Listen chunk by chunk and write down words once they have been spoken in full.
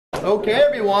Okay,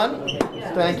 everyone.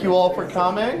 Thank you all for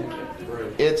coming.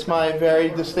 It's my very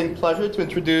distinct pleasure to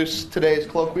introduce today's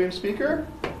colloquium speaker,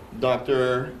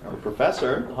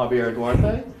 Professor Javier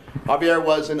Duarte. Javier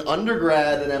was an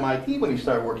undergrad at MIT when he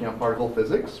started working on particle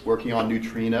physics, working on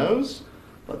neutrinos,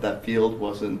 but that field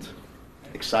wasn't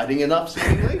exciting enough,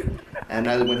 seemingly. And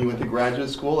then when he went to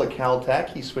graduate school at Caltech,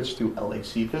 he switched to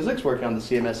LHC physics, working on the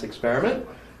CMS experiment.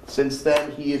 Since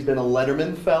then, he has been a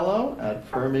Letterman Fellow at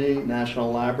Fermi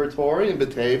National Laboratory in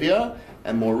Batavia,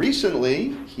 and more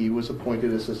recently, he was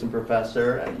appointed assistant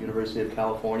professor at University of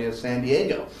California, San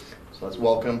Diego. So let's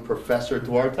welcome Professor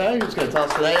Duarte, who's going to tell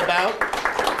us today about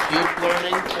deep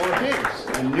learning for Higgs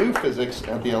and new physics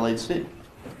at the LHC.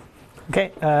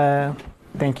 Okay,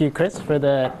 thank you, Chris, for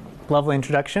the lovely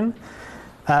introduction.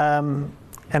 And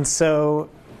so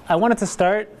I wanted to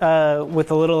start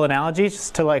with a little analogy,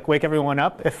 just to wake everyone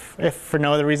up, if for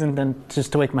no other reason than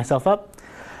just to wake myself up.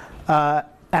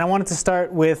 And I wanted to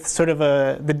start with sort of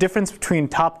the difference between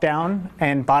top-down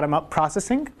and bottom-up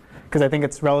processing, because I think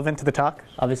it's relevant to the talk,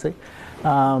 obviously.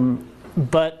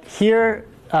 But here,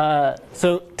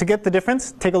 so to get the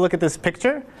difference, take a look at this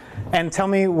picture and tell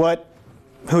me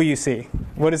who you see.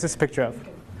 What is this picture of?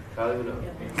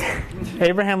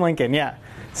 Abraham Lincoln, yeah.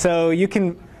 So you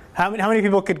can, how many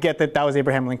people could get that was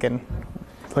Abraham Lincoln?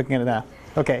 Looking at it now.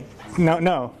 Okay,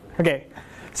 no. Okay,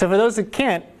 so for those that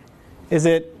can't, does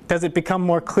it become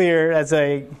more clear as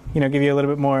I give you a little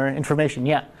bit more information?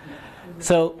 Yeah.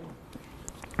 So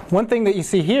one thing that you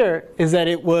see here is that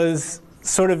it was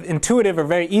sort of intuitive or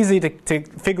very easy to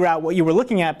figure out what you were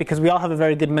looking at because we all have a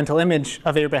very good mental image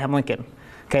of Abraham Lincoln.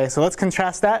 Okay, so let's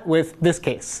contrast that with this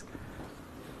case.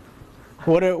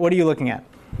 What are you looking at?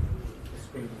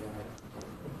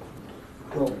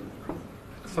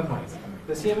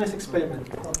 The CMS experiment.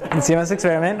 The CMS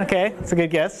experiment, okay, that's a good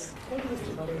guess.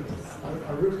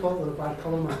 A root ball with a black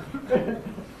color mark.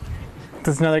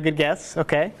 That's another good guess,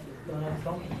 okay.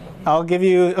 I'll give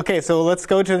you, okay, so let's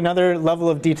go to another level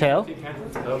of detail.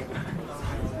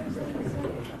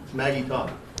 It's Maggie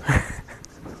Todd.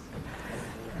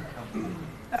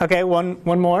 Okay, one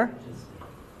more.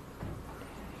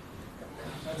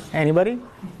 Anybody?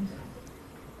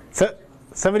 So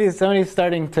somebody's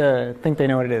starting to think they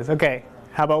know what it is. Okay,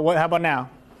 how about now?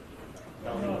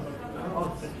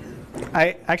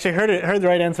 I actually heard the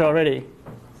right answer already.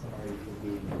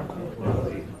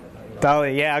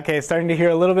 Dali, yeah, okay, starting to hear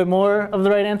a little bit more of the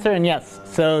right answer, and yes.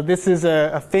 So this is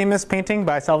a famous painting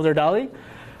by Salvador Dali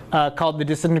called The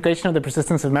Disintegration of the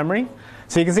Persistence of Memory.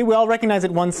 So you can see we all recognize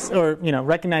it once, or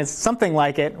recognize something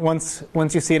like it once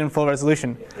you see it in full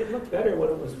resolution. It looked better when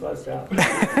it was fuzzed out.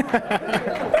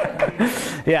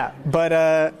 Yeah, but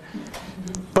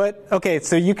okay,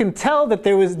 so you can tell that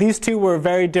these two were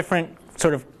very different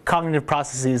sort of cognitive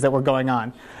processes that were going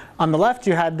on. On the left,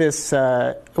 you had this.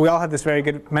 We all had this very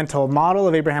good mental model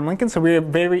of Abraham Lincoln, so we were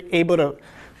very able to,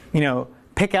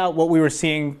 pick out what we were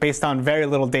seeing based on very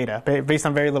little data, based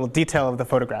on very little detail of the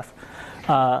photograph.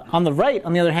 On the right,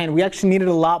 on the other hand, we actually needed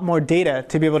a lot more data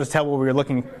to be able to tell what we were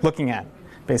looking at,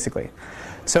 basically.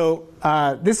 So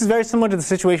this is very similar to the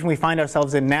situation we find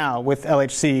ourselves in now with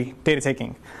LHC data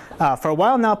taking. For a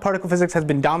while now, particle physics has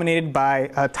been dominated by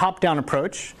a top-down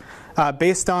approach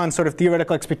based on sort of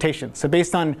theoretical expectations. So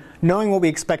based on knowing what we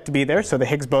expect to be there, so the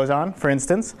Higgs boson, for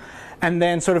instance, and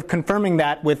then sort of confirming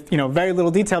that with very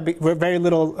little detail, very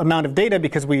little amount of data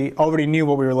because we already knew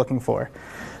what we were looking for.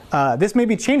 This may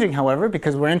be changing, however,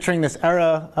 because we're entering this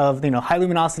era of high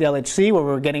luminosity LHC where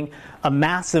we're getting a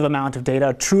massive amount of data,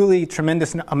 a truly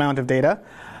tremendous amount of data,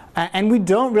 and we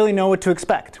don't really know what to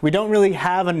expect. We don't really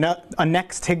have a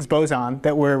next Higgs boson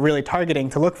that we're really targeting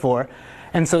to look for.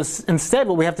 And so instead,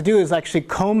 what we have to do is actually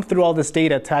comb through all this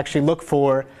data to actually look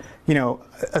for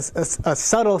a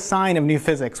subtle sign of new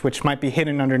physics, which might be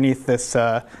hidden underneath this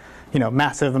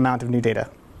massive amount of new data.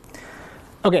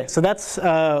 Okay, so that's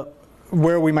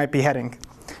where we might be heading.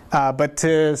 But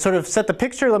to sort of set the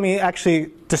picture, let me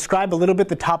actually describe a little bit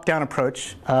the top-down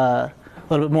approach a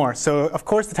little bit more. So of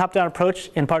course, the top-down approach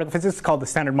in particle physics is called the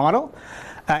Standard Model.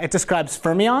 It describes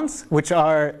fermions, which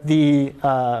are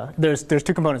there's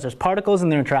two components. There's particles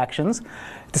and their interactions.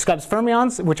 It describes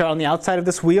fermions, which are on the outside of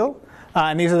this wheel.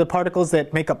 And these are the particles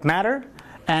that make up matter.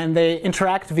 And they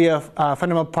interact via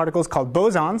fundamental particles called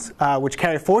bosons, which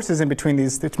carry forces in between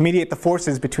these, which mediate the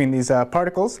forces between these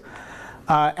particles.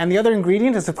 And the other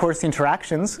ingredient is, of course, the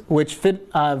interactions, which fit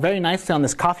very nicely on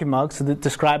this coffee mug, so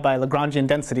described by Lagrangian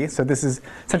density. So this is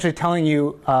essentially telling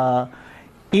you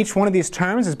each one of these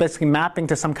terms is basically mapping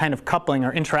to some kind of coupling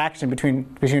or interaction between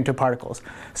two particles.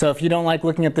 So if you don't like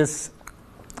looking at this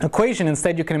equation,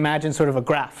 instead you can imagine sort of a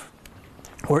graph.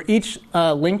 where each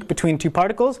link between two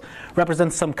particles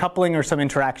represents some coupling or some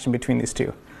interaction between these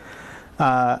two.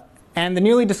 And the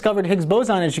newly discovered Higgs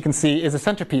boson, as you can see, is a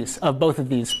centerpiece of both of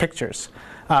these pictures,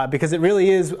 because it really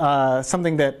is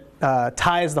something that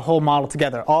ties the whole model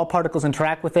together. All particles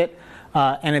interact with it,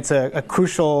 and it's a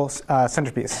crucial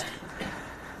centerpiece.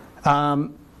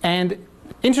 And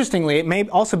interestingly, it may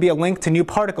also be a link to new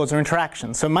particles or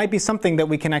interactions. So it might be something that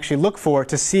we can actually look for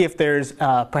to see if there's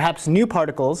perhaps new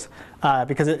particles,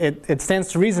 because it stands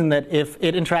to reason that if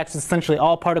it interacts with essentially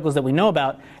all particles that we know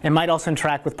about, it might also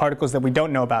interact with particles that we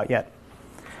don't know about yet.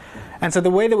 And so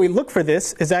the way that we look for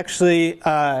this is actually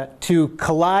to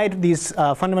collide these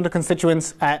fundamental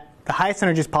constituents at the highest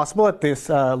energies possible at this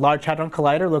Large Hadron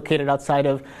Collider located outside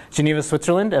of Geneva,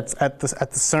 Switzerland, at the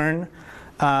CERN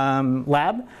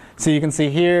lab. So you can see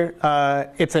here,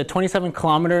 it's a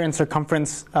 27-kilometer in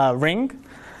circumference ring.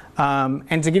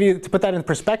 And to put that in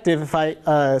perspective, if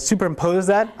I superimpose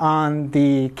that on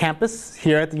the campus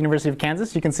here at the University of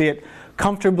Kansas, you can see it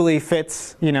comfortably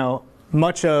fits,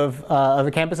 much of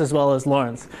the campus as well as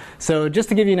Lawrence. So just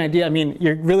to give you an idea, I mean,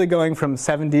 you're really going from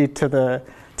 70 to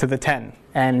the 10,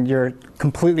 and you're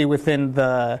completely within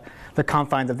the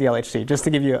confines of the LHC, just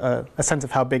to give you a sense of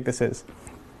how big this is.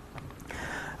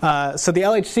 So the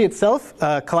LHC itself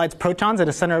collides protons at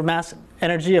a center of mass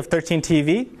energy of 13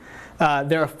 TeV.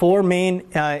 There are 4 main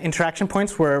interaction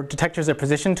points where detectors are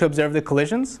positioned to observe the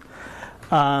collisions.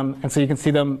 And so you can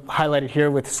see them highlighted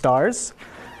here with stars.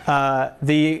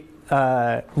 The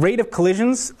rate of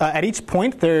collisions, at each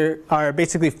point there are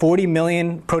basically 40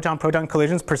 million proton-proton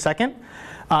collisions per second.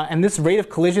 And this rate of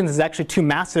collisions is actually too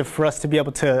massive for us to be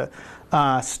able to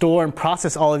store and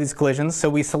process all of these collisions. So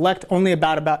we select only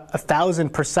about 1,000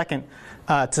 per second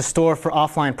to store for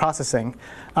offline processing.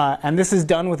 And this is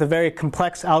done with a very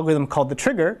complex algorithm called the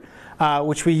trigger,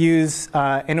 which we use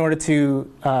in order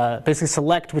to basically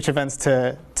select which events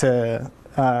to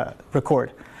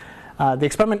record. The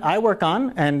experiment I work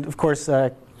on, and of course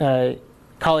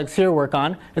colleagues here work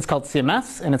on, it's called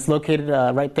CMS, and it's located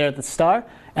right there at the star.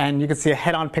 And you can see a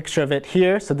head-on picture of it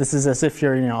here. So this is as if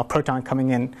you're a proton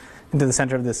coming into the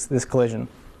center of this collision.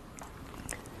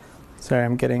 Sorry,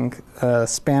 I'm getting a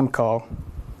spam call.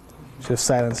 Should have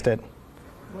silenced it.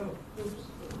 Well, oops.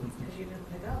 Because you didn't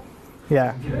pick up.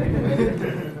 Yeah.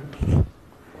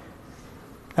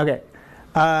 Okay.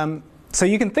 So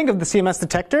you can think of the CMS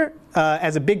detector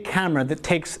as a big camera that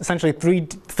takes essentially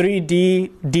 3D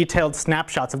detailed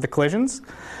snapshots of the collisions.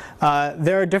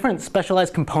 There are different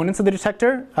specialized components of the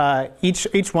detector,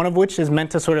 each one of which is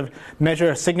meant to sort of measure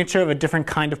a signature of a different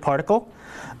kind of particle.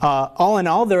 All in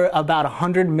all, there are about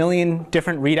 100 million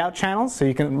different readout channels, so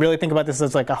you can really think about this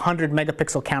as like a 100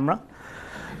 megapixel camera.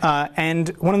 And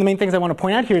one of the main things I want to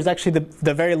point out here is actually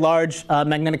the very large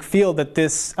magnetic field that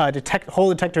this whole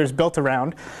detector is built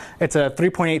around. It's a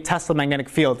 3.8 Tesla magnetic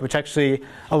field, which actually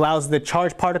allows the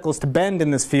charged particles to bend in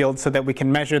this field so that we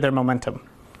can measure their momentum.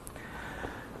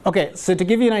 Okay, so to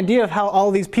give you an idea of how all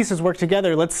these pieces work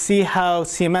together, let's see how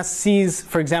CMS sees,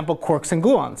 for example, quarks and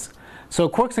gluons. So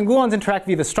quarks and gluons interact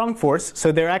via the strong force,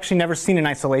 so they're actually never seen in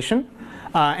isolation.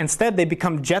 Instead, they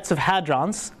become jets of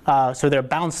hadrons, so they're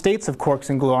bound states of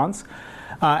quarks and gluons.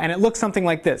 And it looks something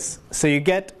like this. So you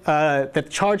get the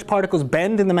charged particles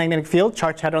bend in the magnetic field,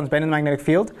 charged hadrons bend in the magnetic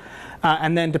field,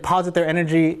 and then deposit their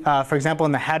energy, for example,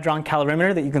 in the hadron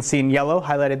calorimeter that you can see in yellow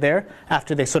highlighted there,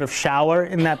 after they sort of shower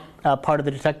in that part of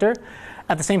the detector.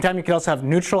 At the same time, you can also have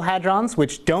neutral hadrons,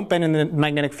 which don't bend in the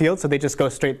magnetic field, so they just go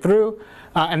straight through,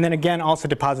 and then again also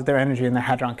deposit their energy in the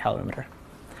hadron calorimeter.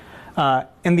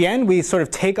 In the end, we sort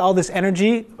of take all this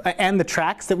energy and the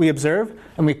tracks that we observe,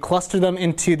 and we cluster them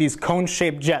into these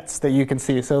cone-shaped jets that you can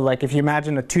see. So like if you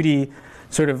imagine a 2D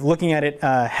sort of looking at it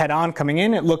head-on coming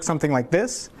in, it looks something like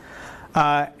this.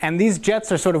 And these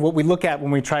jets are sort of what we look at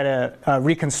when we try to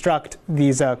reconstruct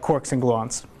these quarks and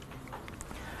gluons.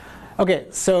 Okay,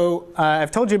 so I've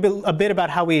told you a bit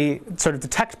about how we sort of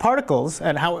detect particles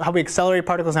and how we accelerate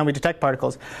particles and how we detect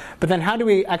particles. But then how do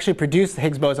we actually produce the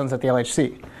Higgs bosons at the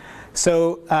LHC?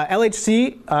 So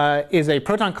LHC is a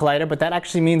proton collider, but that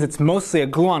actually means it's mostly a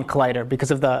gluon collider because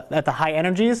of at the high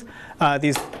energies,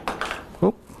 these.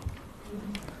 Let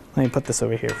me put this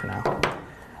over here for now.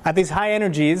 At these high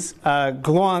energies,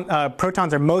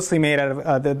 protons are mostly made out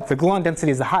of the gluon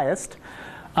density is the highest.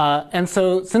 And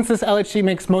so since this LHC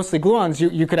makes mostly gluons,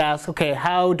 you could ask, okay,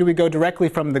 how do we go directly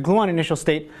from the gluon initial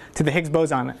state to the Higgs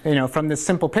boson? From this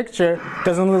simple picture,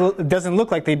 it doesn't look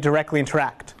like they directly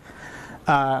interact.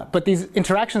 But these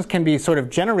interactions can be sort of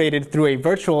generated through a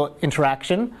virtual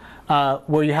interaction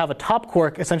where you have a top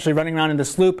quark essentially running around in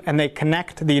this loop, and they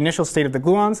connect the initial state of the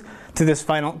gluons to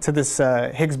this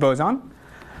Higgs boson.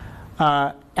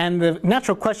 And the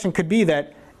natural question could be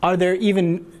that, are there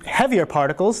even heavier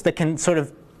particles that can sort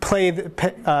of play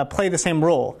the same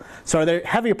role? So are there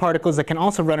heavier particles that can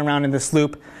also run around in this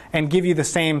loop and give you the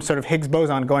same sort of Higgs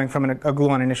boson going from a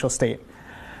gluon initial state?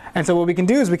 And so what we can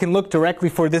do is we can look directly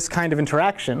for this kind of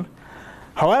interaction.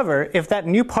 However, if that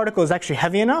new particle is actually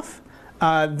heavy enough,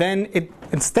 then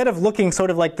instead of looking sort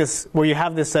of like this, where you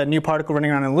have this new particle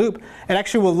running around in a loop, it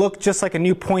actually will look just like a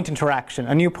new point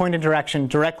interaction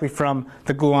directly from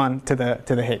the gluon to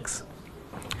the Higgs.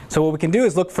 So what we can do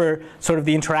is look for sort of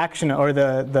the interaction or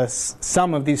the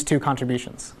sum of these two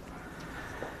contributions.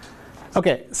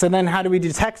 Okay, so then how do we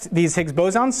detect these Higgs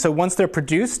bosons? So once they're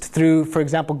produced through, for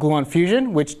example, gluon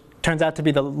fusion, which turns out to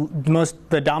be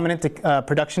the dominant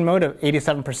production mode of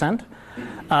 87%,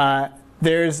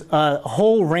 there's a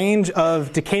whole range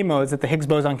of decay modes that the Higgs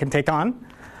boson can take on.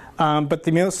 But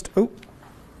the most,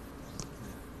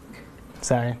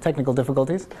 technical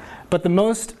difficulties. But the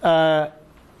most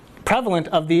prevalent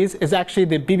of these is actually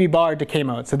the BB bar decay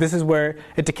mode. So this is where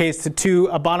it decays to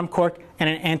a bottom quark and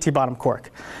an anti-bottom quark.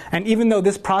 And even though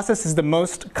this process is the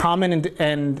most common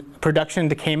in production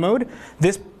decay mode,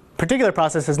 this particular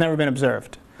process has never been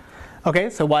observed. Okay,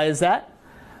 so why is that?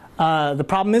 The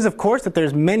problem is, of course, that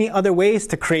there's many other ways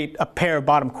to create a pair of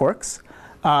bottom quarks.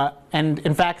 And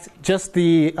in fact, just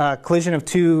the collision of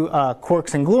two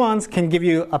quarks and gluons can give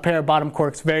you a pair of bottom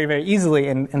quarks very, very easily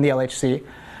in the LHC.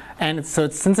 And so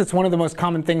since it's one of the most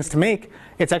common things to make,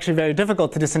 it's actually very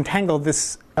difficult to disentangle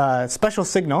this special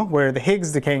signal, where the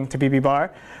Higgs decaying to BB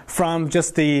bar, from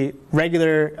just the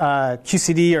regular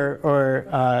QCD or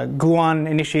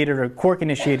gluon-initiated or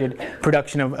quark-initiated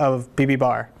production of BB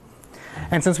bar.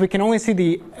 And since we can only see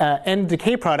the end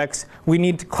decay products, we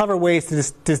need clever ways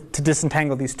to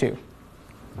disentangle these two.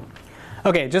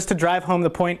 Okay, just to drive home the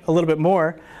point a little bit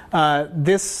more,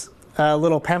 this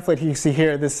little pamphlet you see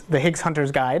here, the Higgs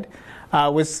Hunter's Guide,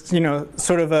 was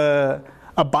sort of a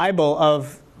Bible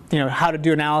of how to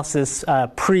do analysis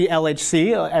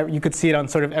pre-LHC. You could see it on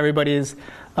sort of everybody's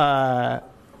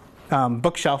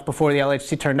bookshelf before the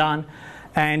LHC turned on.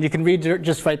 And you can read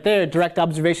just right there, direct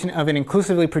observation of an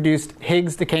inclusively produced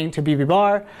Higgs decaying to BB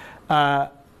bar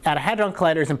at a hadron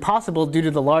collider is impossible due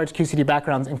to the large QCD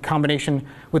backgrounds in combination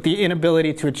with the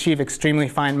inability to achieve extremely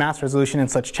fine mass resolution in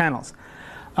such channels.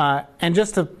 And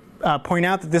just to point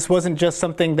out that this wasn't just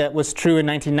something that was true in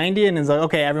 1990 and is like,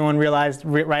 okay, everyone realized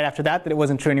right after that it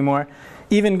wasn't true anymore.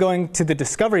 Even going to the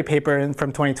discovery paper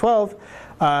from 2012,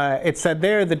 it said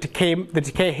there the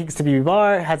decay Higgs to BB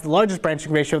bar has the largest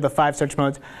branching ratio of the 5 search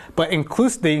modes, but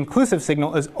the inclusive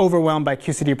signal is overwhelmed by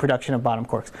QCD production of bottom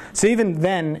quarks. So even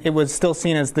then, it was still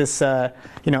seen as this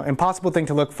impossible thing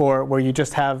to look for, where you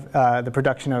just have the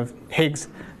production of Higgs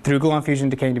through gluon fusion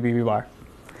decaying to BB bar.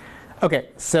 Okay,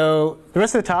 so the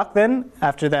rest of the talk then,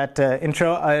 after that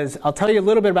intro, is I'll tell you a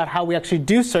little bit about how we actually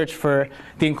do search for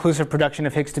the inclusive production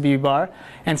of Higgs to BB bar,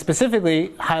 and specifically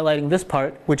highlighting this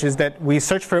part, which is that we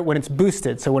search for it when it's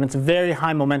boosted, so when it's very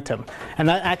high momentum. And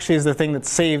that actually is the thing that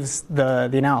saves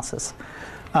the analysis.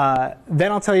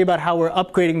 Then I'll tell you about how we're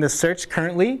upgrading the search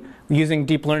currently using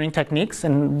deep learning techniques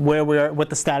and what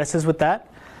the status is with that.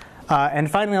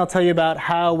 And finally, I'll tell you about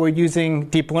how we're using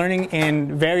deep learning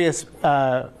in various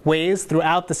ways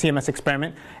throughout the CMS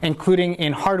experiment, including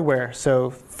in hardware, so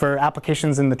for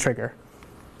applications in the trigger.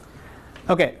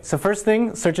 Okay, so first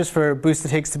thing, searches for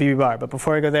boosted Higgs to BB bar. But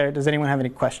before I go there, does anyone have any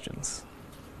questions?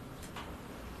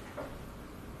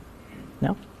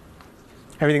 No?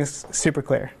 Everything's super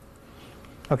clear.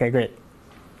 Okay, great.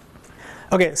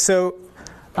 Okay, so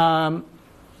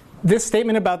this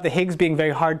statement about the Higgs being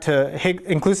very hard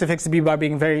inclusive Higgs to BB bar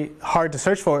being very hard to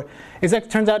search for,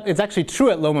 turns out it's actually true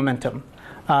at low momentum.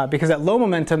 Because at low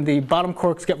momentum, the bottom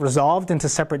quarks get resolved into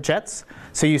separate jets.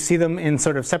 So you see them in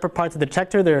sort of separate parts of the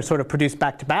detector. They're sort of produced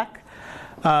back to back.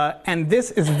 And this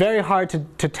is very hard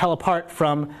to tell apart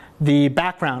from the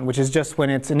background, which is just when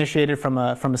it's initiated from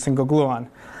a single gluon.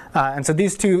 And so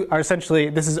these two are essentially,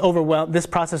 this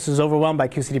process is overwhelmed by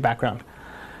QCD background.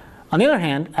 On the other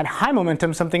hand, at high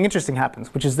momentum, something interesting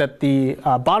happens, which is that the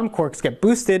bottom quarks get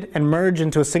boosted and merge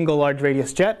into a single large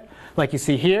radius jet, like you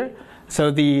see here. So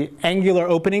the angular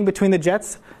opening between the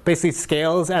jets basically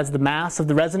scales as the mass of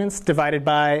the resonance divided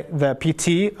by the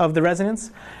PT of the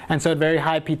resonance. And so at very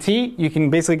high PT, you can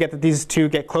basically get that these two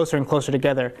get closer and closer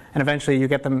together, and eventually you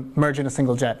get them merge in a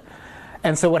single jet.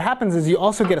 And so what happens is you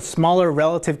also get a smaller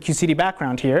relative QCD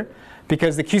background here,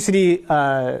 because the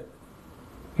QCD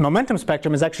momentum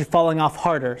spectrum is actually falling off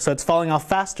harder. So it's falling off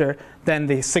faster than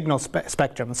the signal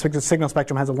spectrum. The signal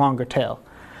spectrum has a longer tail.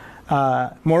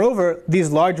 Moreover,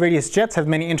 these large radius jets have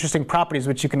many interesting properties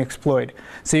which you can exploit.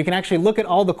 So you can actually look at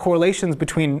all the correlations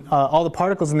between all the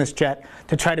particles in this jet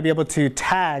to try to be able to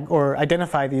tag or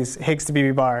identify these Higgs to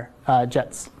BB bar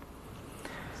jets.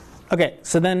 Okay,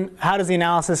 so then how does the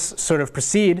analysis sort of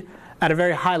proceed? At a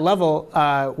very high level,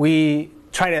 we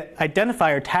try to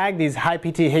identify or tag these high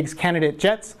PT Higgs candidate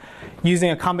jets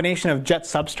using a combination of jet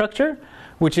substructure,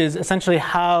 which is essentially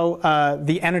how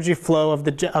the energy flow of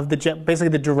the jet, basically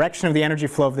the direction of the energy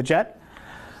flow of the jet,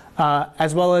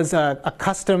 as well as a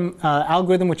custom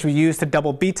algorithm which we use to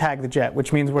double B tag the jet,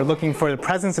 which means we're looking for the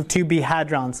presence of two B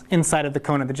hadrons inside of the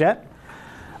cone of the jet.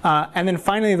 And then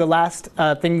finally, the last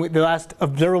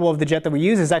observable of the jet that we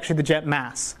use is actually the jet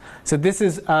mass. So this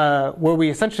is where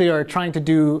we essentially are trying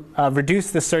to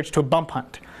reduce the search to a bump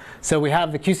hunt. So we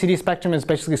have the QCD spectrum is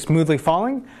basically smoothly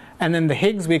falling, and then the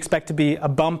Higgs we expect to be a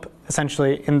bump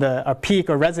essentially in a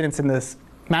peak or resonance in this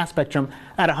mass spectrum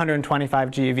at 125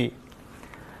 GeV.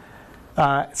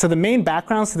 So the main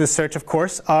backgrounds to this search, of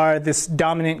course, are this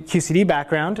dominant QCD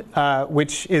background,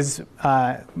 which is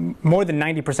more than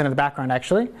 90% of the background,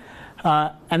 actually.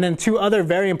 And then two other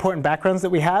very important backgrounds that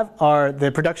we have are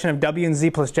the production of W and Z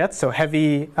plus jets, so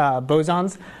heavy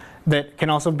bosons that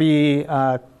can also be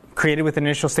created with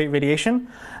initial state radiation,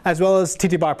 as well as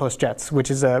TT bar plus jets,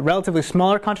 which is a relatively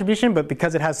smaller contribution, but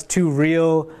because it has two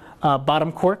real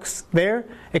bottom quarks there,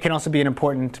 it can also be an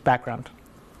important background.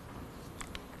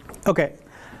 Okay,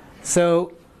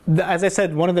 so as I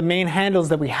said, one of the main handles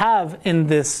that we have in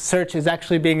this search is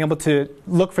actually being able to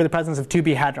look for the presence of two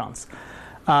B hadrons.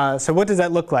 So what does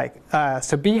that look like?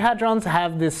 So B hadrons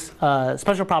have this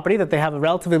special property that they have a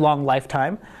relatively long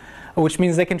lifetime, which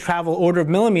means they can travel order of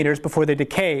millimeters before they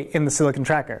decay in the silicon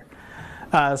tracker.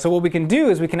 So what we can do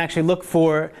is we can actually look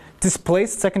for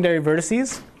displaced secondary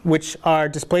vertices, which are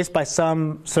displaced by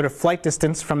some sort of flight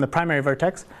distance from the primary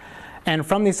vertex. And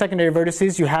from these secondary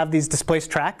vertices, you have these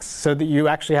displaced tracks, so that you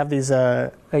actually have these,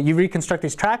 you reconstruct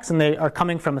these tracks, and they are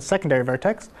coming from a secondary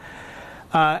vertex.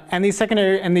 And these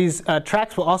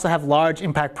tracks will also have large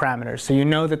impact parameters, so you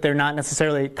know that they're not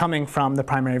necessarily coming from the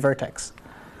primary vertex.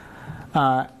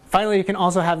 Finally, you can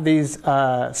also have these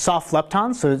soft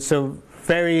leptons, so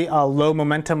very low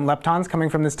momentum leptons coming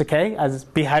from this decay, as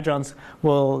B hadrons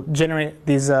will generate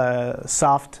these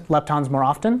soft leptons more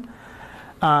often.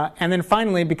 And then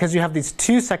finally, because you have these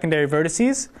two secondary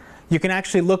vertices, you can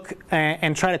actually look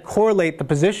and try to correlate the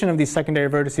position of these secondary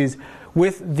vertices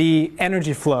with the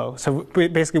energy flow. So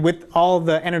basically with all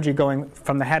the energy going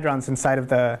from the hadrons inside of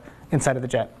the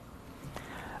jet.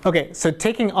 Okay, so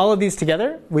taking all of these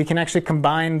together, we can actually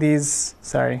combine these,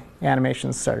 sorry, the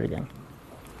animations started again.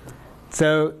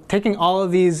 So taking all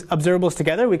of these observables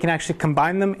together, we can actually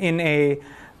combine them in a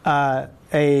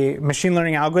machine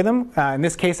learning algorithm, in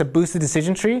this case a boosted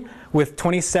decision tree with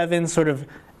 27 sort of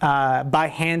by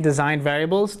hand designed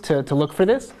variables to look for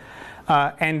this.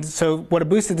 And so what a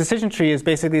boosted decision tree is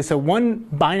basically, so one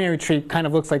binary tree kind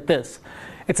of looks like this.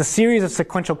 It's a series of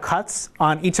sequential cuts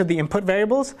on each of the input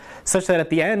variables, such that at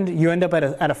the end you end up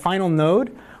at a final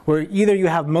node where either you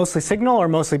have mostly signal or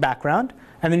mostly background,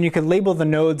 and then you can label the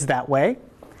nodes that way.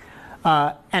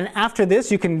 And after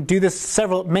this, you can do this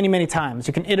many times.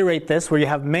 You can iterate this where you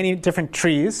have many different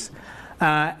trees,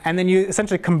 and then you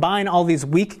essentially combine all these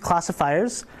weak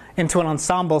classifiers into an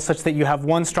ensemble such that you have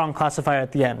one strong classifier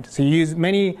at the end. So you use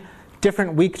many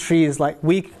different weak trees, like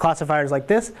weak classifiers like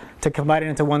this, to combine it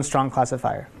into one strong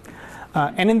classifier.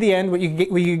 And in the end, what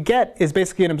you get is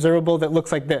basically an observable that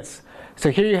looks like this. So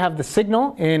here you have the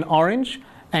signal in orange,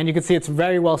 and you can see it's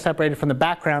very well separated from the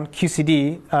background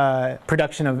QCD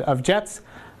production of jets,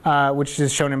 which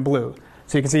is shown in blue.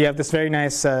 So you can see you have this very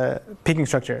nice peaking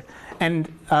structure. And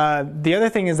the other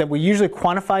thing is that we usually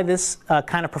quantify this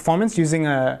kind of performance using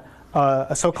a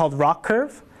so-called ROC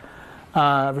curve,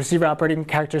 receiver operating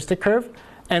characteristic curve.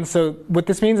 And so what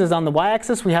this means is on the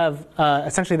y-axis we have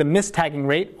essentially the mistagging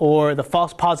rate or the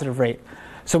false positive rate.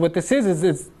 So what this is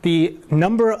it's the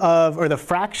number of, or the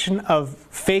fraction of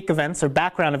fake events or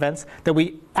background events that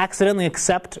we accidentally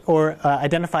accept or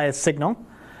identify as signal.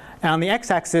 And on the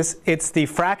x-axis, it's the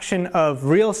fraction of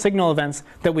real signal events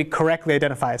that we correctly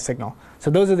identify as signal. So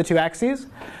those are the two axes.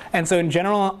 And so in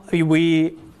general,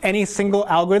 any single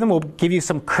algorithm will give you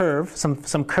some curve,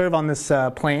 some curve on this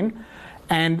plane.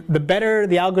 And the better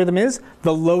the algorithm is,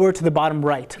 the lower to the bottom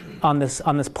right on this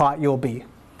plot you'll be.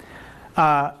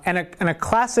 And a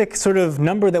classic sort of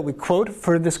number that we quote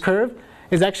for this curve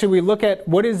is actually we look at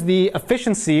what is the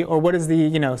efficiency or what is the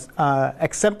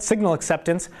signal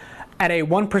acceptance at a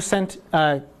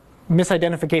 1%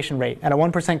 misidentification rate, at a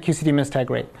 1% QCD mistag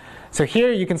rate. So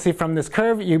here you can see from this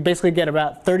curve, you basically get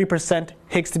about 30%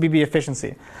 Higgs to BB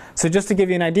efficiency. So just to give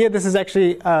you an idea, this is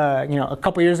actually, a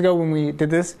couple years ago when we did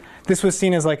this, this was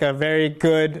seen as like a very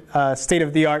good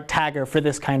state-of-the-art tagger for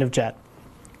this kind of jet.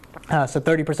 So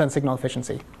 30% signal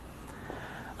efficiency.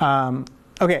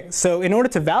 Okay, so in order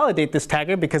to validate this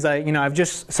tagger, because I've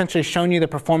just essentially shown you the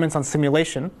performance on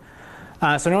simulation,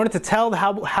 so in order to tell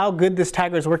how good this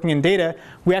tagger is working in data,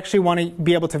 we actually want to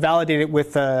be able to validate it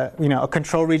with a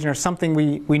control region or something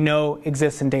we know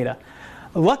exists in data.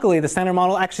 Luckily, the standard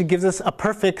model actually gives us a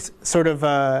perfect sort of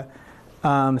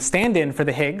stand-in for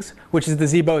the Higgs, which is the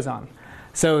Z boson.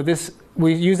 So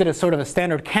we use it as sort of a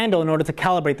standard candle in order to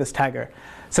calibrate this tagger.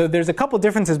 So there's a couple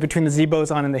differences between the Z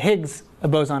boson and the Higgs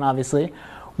boson, obviously.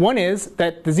 One is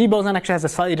that the Z boson actually has a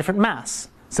slightly different mass.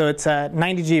 So it's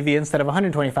 90 GeV instead of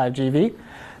 125 GeV.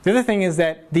 The other thing is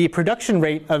that the production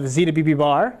rate of Z to BB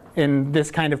bar in this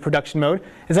kind of production mode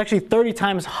is actually 30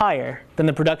 times higher than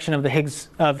the production of Higgs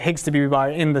to BB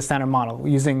bar in the standard model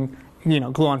using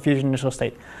gluon fusion initial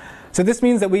state. So this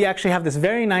means that we actually have this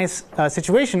very nice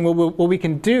situation where what we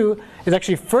can do is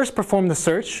actually first perform the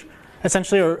search,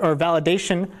 essentially, or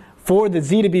validation for the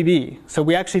Z to BB. So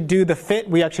we actually do the fit,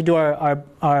 we actually do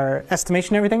our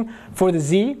estimation and everything for the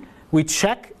Z. We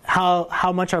check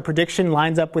how much our prediction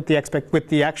lines up with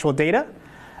the actual data,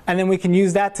 and then we can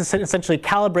use that to essentially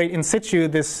calibrate in situ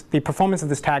the performance of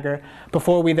this tagger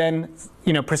before we then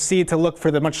proceed to look for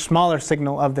the much smaller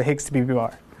signal of the Higgs to BB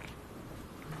bar.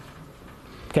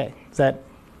 Okay,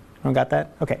 everyone got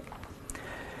that? Okay.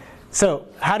 So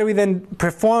how do we then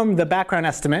perform the background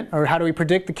estimate, or how do we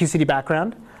predict the QCD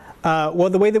background? Well,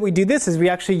 the way that we do this is we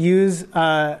actually use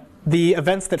the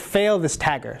events that fail this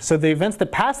tagger. So the events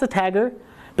that pass the tagger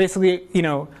basically,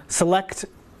 select,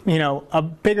 a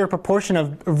bigger proportion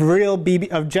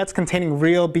of jets containing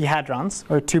real B hadrons,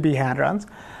 or 2B hadrons.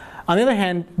 On the other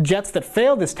hand, jets that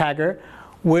fail this tagger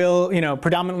will,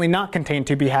 predominantly not contain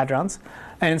 2B hadrons.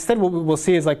 And instead what we'll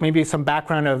see is like maybe some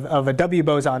background of a W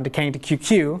boson decaying to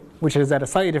QQ, which is at a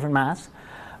slightly different mass.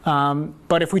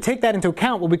 But if we take that into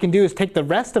account, what we can do is take the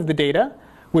rest of the data,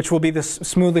 which will be this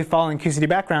smoothly falling QCD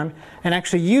background, and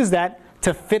actually use that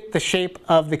to fit the shape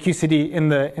of the QCD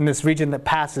in this region that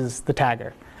passes the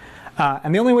tagger.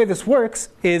 And the only way this works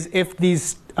is if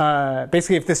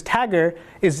basically if this tagger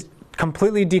is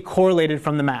completely decorrelated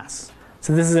from the mass.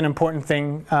 So this is an important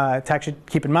thing to actually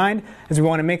keep in mind, is we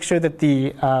want to make sure that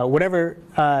the whatever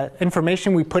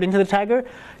information we put into the tagger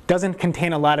doesn't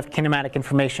contain a lot of kinematic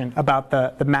information about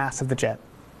the mass of the jet.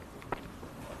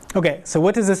 Okay, so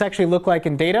what does this actually look like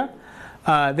in data?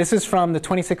 This is from the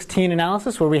 2016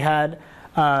 analysis where we had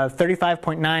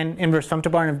 35.9 inverse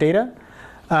femtobarn of data.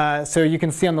 So you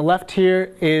can see on the left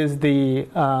here is so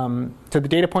the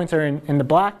data points are in the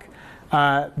black.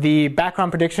 The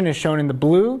background prediction is shown in the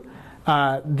blue.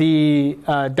 The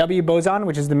W boson,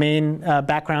 which is the main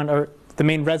background, or the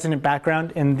main resonant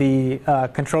background in the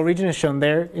control region, is shown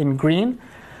there in green.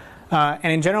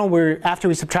 And in general, after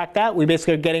we subtract that, we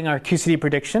basically are getting our QCD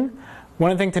prediction.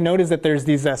 One thing to note is that there's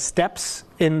these steps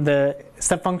in the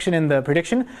step function in the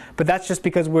prediction, but that's just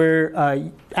because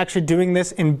we're actually doing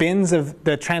this in bins of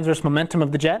the transverse momentum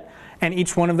of the jet, and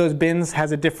each one of those bins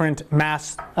has a different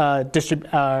mass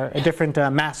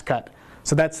mass cut.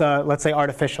 So that's let's say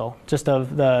artificial, just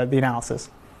of the analysis.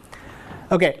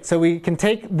 Okay, so we can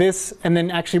take this and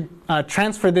then actually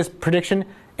transfer this prediction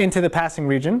into the passing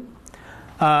region.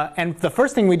 And the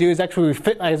first thing we do is actually we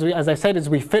fit, as I said, is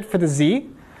we fit for the Z,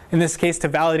 in this case to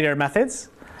validate our methods.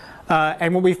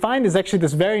 And what we find is actually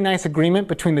this very nice agreement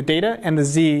between the data and the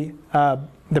Z,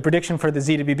 the prediction for the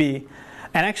Z to BB.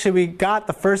 And actually we got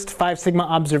the first 5 sigma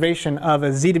observation of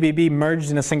a Z to BB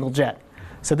merged in a single jet.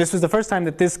 So this was the first time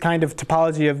that this kind of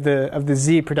topology of the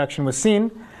Z production was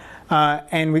seen.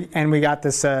 And we got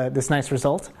this nice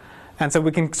result. And so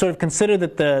we can sort of consider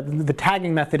that the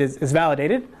tagging method is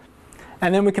validated.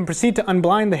 And then we can proceed to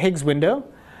unblind the Higgs window.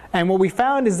 And what we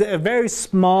found is a very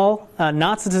small,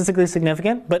 not statistically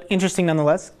significant, but interesting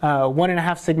nonetheless,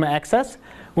 1.5 sigma excess,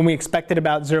 when we expected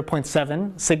about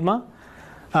 0.7 sigma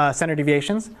standard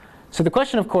deviations. So the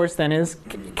question, of course, then is,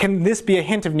 can this be a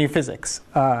hint of new physics?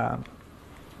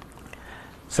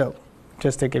 So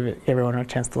just to give everyone a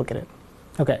chance to look at it.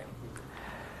 Okay.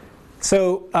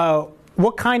 So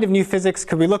what kind of new physics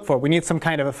could we look for? We need some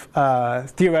kind of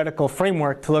theoretical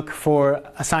framework to look for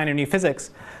a sign of new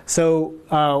physics. So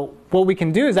what we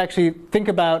can do is actually think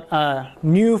about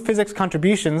new physics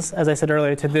contributions, as I said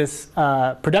earlier, to this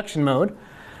production mode.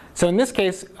 So in this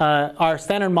case, our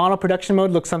standard model production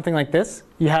mode looks something like this.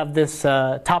 You have this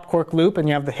top quark loop, and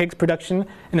you have the Higgs production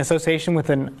in association with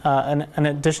an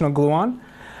additional gluon.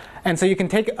 And so you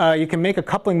can make a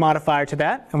coupling modifier to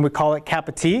that, and we call it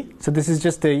kappa T. So this is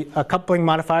just a coupling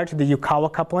modifier to the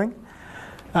Yukawa coupling.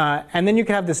 And then you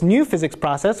can have this new physics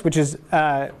process, which is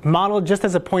modeled just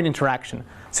as a point interaction.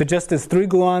 So just as 3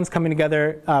 gluons coming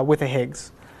together with a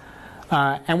Higgs.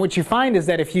 And what you find is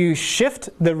that if you shift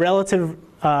the relative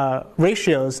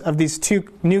ratios of these 2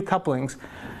 new couplings,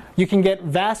 you can get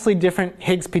vastly different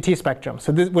Higgs PT spectrum.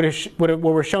 So this, what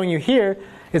we're showing you here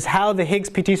is how the Higgs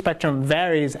PT spectrum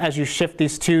varies as you shift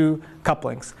these 2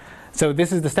 couplings. So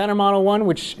this is the standard model one,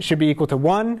 which should be equal to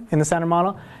 1 in the standard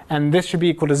model, and this should be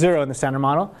equal to 0 in the standard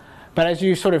model. But as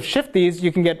you sort of shift these,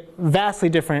 you can get vastly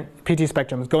different PT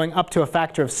spectrums, going up to a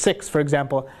factor of 6, for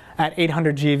example, at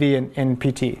 800 GeV in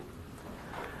PT.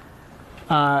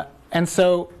 And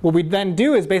so what we then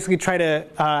do is basically try to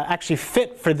actually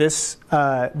fit for this,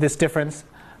 this difference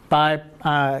by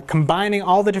combining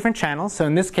all the different channels. So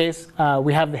in this case,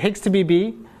 we have the Higgs to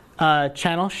BB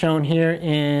channel shown here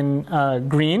in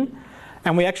green.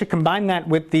 And we actually combine that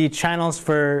with the channels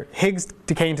for Higgs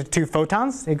decaying to 2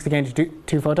 photons, Higgs decaying to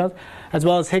 2 photons, as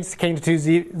well as Higgs decaying to 2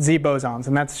 Z bosons.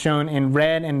 And that's shown in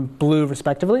red and blue,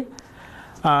 respectively.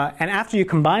 And after you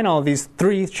combine all of these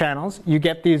 3 channels, you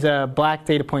get these black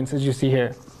data points, as you see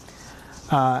here.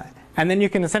 And then you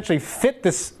can essentially fit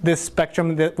this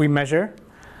spectrum that we measure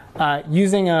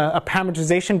using a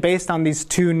parameterization based on these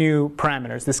 2 new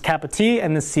parameters, this kappa T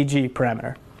and this CG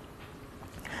parameter.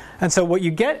 And so what you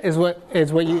get is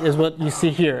what you see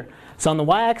here. So on the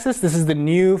y-axis, this is the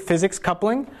new physics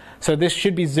coupling. So this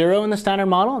should be 0 in the standard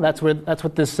model. That's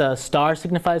what this star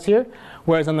signifies here.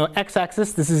 Whereas on the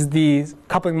x-axis, this is the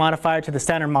coupling modifier to the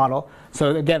standard model.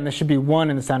 So again, this should be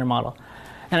 1 in the standard model.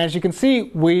 And as you can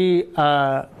see, we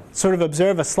sort of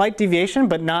observe a slight deviation,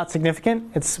 but not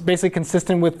significant. It's basically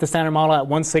consistent with the standard model at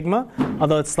 1 sigma,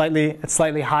 although it's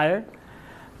slightly higher.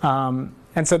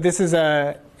 And so this is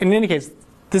in any case,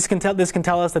 this can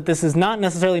tell us that this is not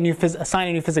necessarily a sign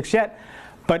of new physics yet,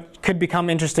 but could become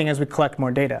interesting as we collect more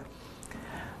data.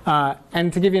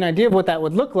 And to give you an idea of what that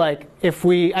would look like, if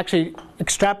we actually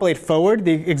extrapolate forward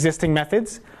the existing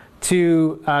methods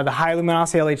to the high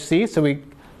luminosity LHC, so we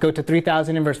go to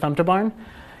 3000 inverse femtobarn,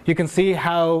 you can see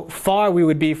how far we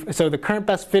would be. So the current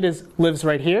best fit lives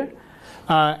right here,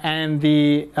 and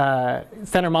the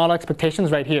standard model expectation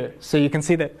is right here. So you can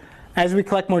see that as we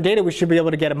collect more data, we should be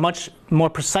able to get a much more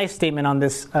precise statement on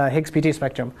this Higgs PT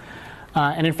spectrum.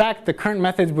 And in fact, the current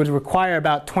method would require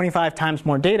about 25 times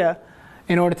more data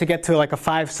in order to get to like a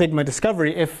 5 sigma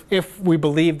discovery if we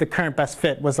believe the current best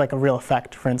fit was like a real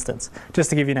effect, for instance, just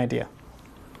to give you an idea.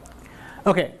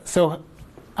 Okay, so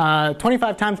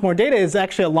 25 times more data is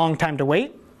actually a long time to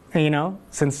wait,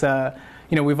 since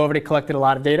we've already collected a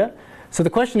lot of data. So the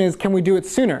question is, can we do it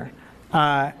sooner?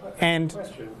 And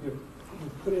question. You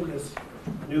put in this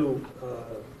new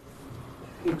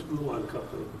Higgs gluon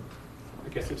coupling. I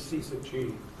guess it's C sub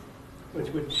G, which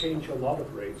would change a lot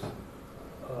of rates.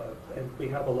 And we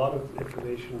have a lot of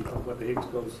information on what the Higgs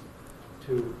goes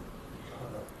to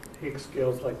Higgs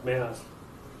scales like mass.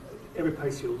 Every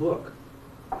place you look,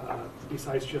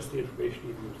 besides just the information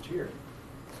you've used here.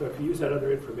 So if you use that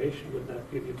other information, would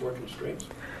that give you more constraints?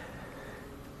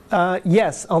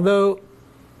 Yes, although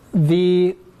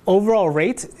the overall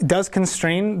rate does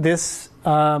constrain this,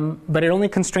 but it only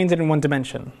constrains it in 1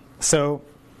 dimension. So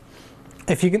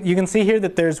if you can see here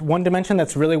that there's 1 dimension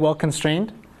that's really well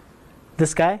constrained,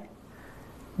 this guy.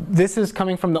 This is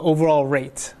coming from the overall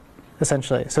rate,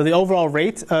 essentially. So the overall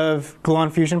rate of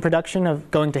gluon fusion production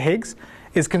of going to Higgs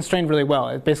is constrained really well.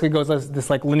 It basically goes as this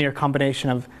like linear combination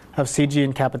of CG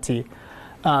and kappa T.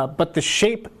 But the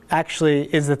shape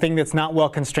actually is the thing that's not well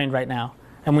constrained right now.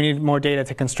 And we need more data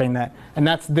to constrain that. And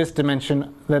that's this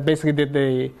dimension that basically did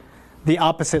the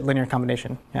opposite linear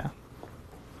combination. Yeah.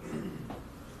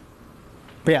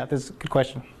 But yeah, this is a good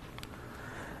question.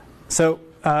 So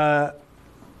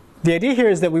the idea here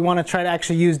is that we want to try to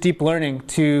actually use deep learning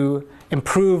to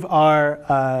improve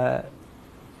our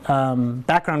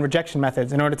background rejection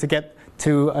methods in order to get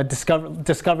to a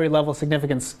discovery level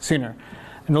significance sooner.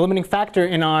 And the limiting factor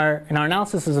in our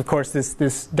analysis is, of course,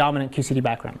 this dominant QCD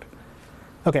background.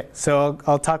 Okay, so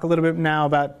I'll talk a little bit now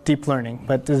about deep learning.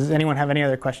 But does anyone have any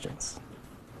other questions?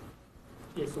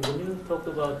 Yes, so when you talked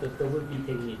about the double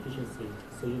beating efficiency,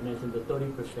 so you mentioned the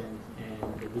 30%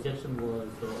 and the rejection was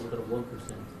a little 1%.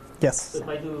 Yes. So if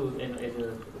I do, and as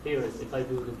a theorist, if I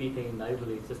do the beating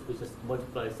naively, we just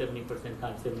multiply 70%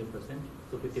 times 70%,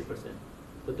 so 50%.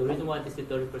 But the reason why they say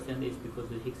 30% is because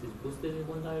the Higgs is boosted in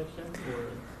one direction,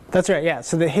 or? That's right. Yeah.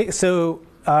 So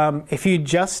if you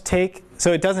just take,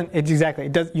 so it doesn't. It exactly.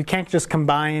 It does. You can't just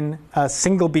combine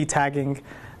single B tagging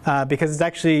because it's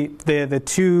actually the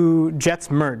two jets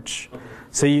merge. Okay.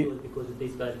 So you. Because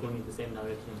these guys going in the same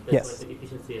direction. That's Yes. why the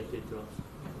efficiency actually drops.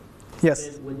 Yes.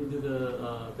 Then when you do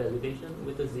the validation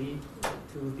with the Z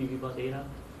to dB bar data,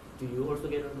 do you also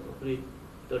get roughly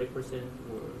 30%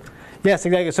 or? Yes,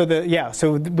 exactly.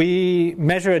 So we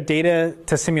measure a data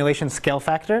to simulation scale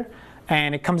factor,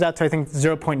 and it comes out to I think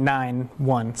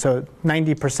 0.91, so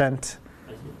 90%.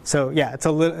 I see. So yeah, it's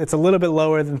a little bit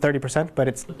lower than 30%, but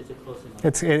it's close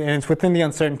enough. it's within the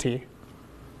uncertainty.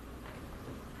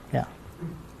 Yeah.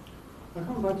 I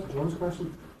come back to John's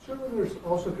question. Surely there's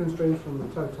also constraints from the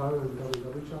tau and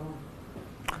WW channel?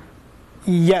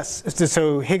 Yes.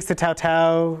 So Higgs to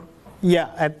tau.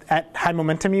 Yeah, at high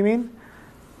momentum, you mean?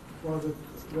 Well,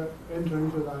 the enter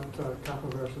into that kappa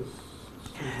versus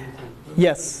CZ thing.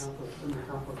 Yes. In the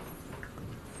kappa.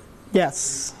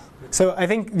 Yes. So I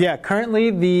think, yeah,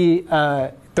 currently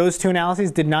those two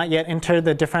analyses did not yet enter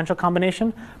the differential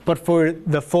combination, but for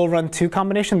the full run 2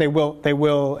 combination, they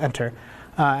will enter.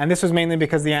 And this was mainly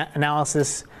because the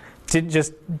analysis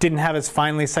didn't have as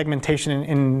finely segmentation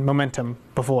in momentum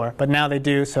before, but now they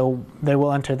do, so they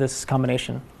will enter this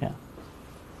combination. Yeah.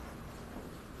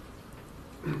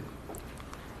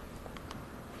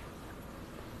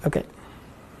 Okay.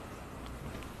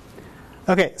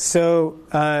 Okay, so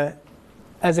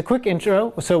as a quick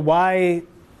intro, so why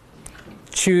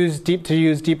choose to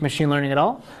use deep machine learning at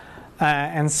all?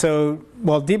 And so,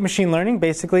 well, deep machine learning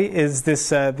basically is this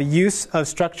the use of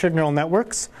structured neural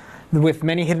networks with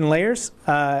many hidden layers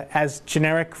as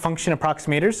generic function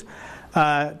approximators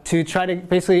to try to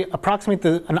basically approximate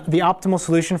the optimal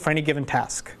solution for any given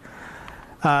task.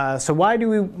 So why do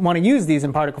we want to use these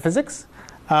in particle physics?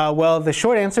 Well, the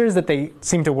short answer is that they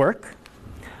seem to work.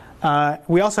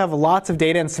 We also have lots of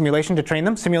data and simulation to train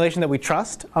them, simulation that we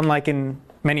trust, unlike in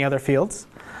many other fields.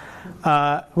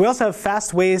 We also have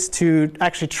fast ways to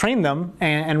actually train them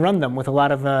and run them with a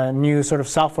lot of new sort of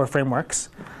software frameworks.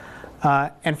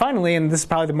 And finally, and this is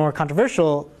probably the more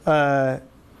controversial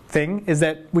thing, is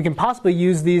that we can possibly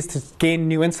use these to gain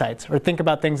new insights or think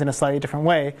about things in a slightly different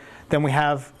way than we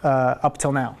have up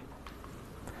till now.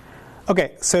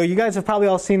 Okay, so you guys have probably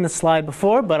all seen this slide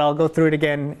before, but I'll go through it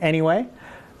again anyway.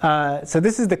 So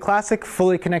this is the classic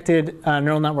fully connected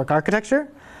neural network architecture.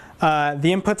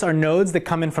 The inputs are nodes that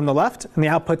come in from the left, and the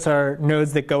outputs are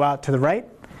nodes that go out to the right.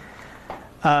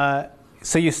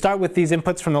 So you start with these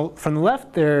inputs from the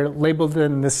left. They're labeled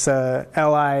in this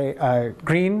Li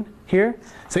green here.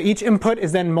 So each input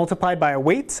is then multiplied by a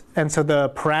weight, and so the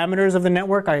parameters of the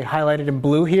network are highlighted in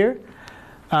blue here.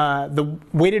 The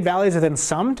weighted values are then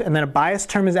summed, and then a bias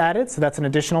term is added, so that's an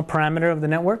additional parameter of the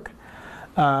network.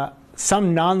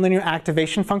 Some nonlinear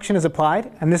activation function is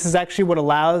applied, and this is actually what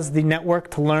allows the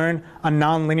network to learn a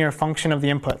nonlinear function of the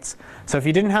inputs. So if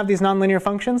you didn't have these nonlinear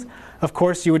functions, of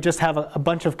course you would just have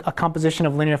a composition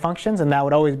of linear functions, and that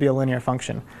would always be a linear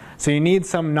function. So you need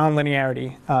some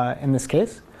nonlinearity in this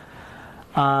case.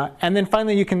 And then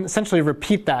finally, you can essentially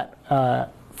repeat that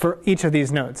for each of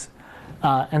these nodes.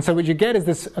 And so what you get is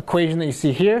this equation that you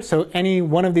see here. So any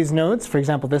one of these nodes, for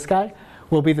example this guy,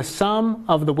 will be the sum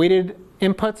of the weighted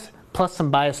inputs plus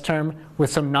some bias term with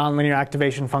some nonlinear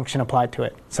activation function applied to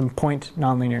it, some point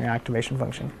nonlinear activation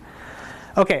function.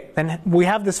 Okay, then we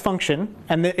have this function,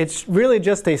 and it's really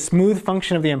just a smooth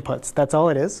function of the inputs. That's all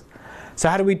it is. So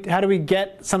how do we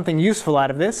get something useful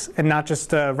out of this and not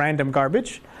just random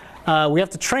garbage? We have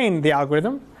to train the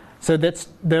algorithm. So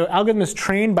the algorithm is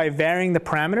trained by varying the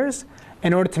parameters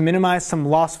in order to minimize some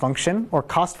loss function or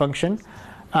cost function,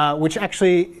 which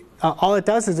actually all it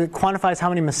does is it quantifies how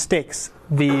many mistakes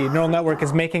the neural network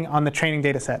is making on the training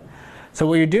data set. So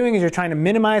what you're doing is you're trying to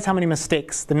minimize how many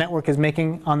mistakes the network is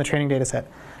making on the training data set.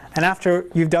 And after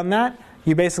you've done that,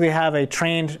 you basically have a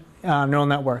trained neural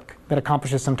network that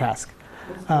accomplishes some task.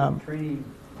 What's the training?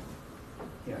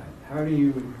 Yeah, how do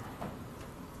you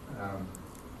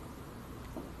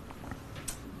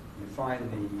define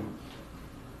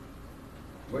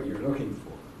what you're looking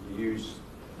for? You use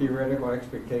theoretical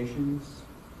expectations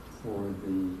for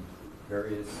the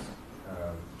various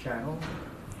channels?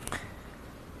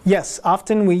 Yes,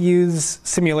 often we use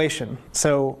simulation.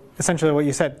 So essentially what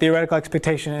you said, theoretical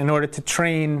expectation in order to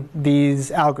train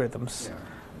these algorithms.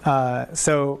 Yeah.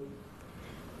 So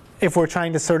if we're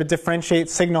trying to sort of differentiate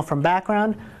signal from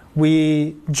background,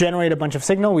 we generate a bunch of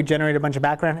signal, we generate a bunch of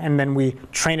background, and then we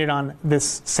train it on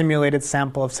this simulated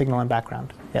sample of signal and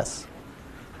background. Yes.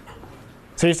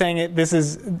 So you're saying it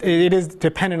is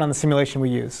dependent on the simulation we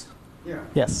use. Yeah.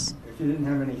 Yes. If you didn't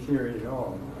have any theory at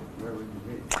all, where would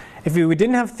you be? If we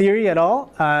didn't have theory at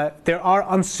all, there are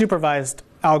unsupervised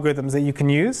algorithms that you can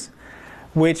use,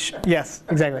 which, yes,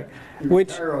 exactly. You Which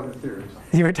retire all the theories.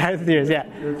 you retire the theories, yeah.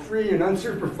 You're free and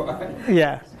unsupervised.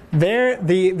 Yeah. There,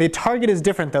 the target is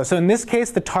different though. So in this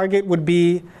case, the target would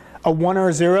be a 1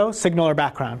 or 0 signal or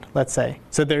background, let's say.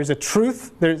 So there's a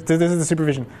truth, this is the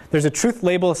supervision. There's a truth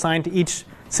label assigned to each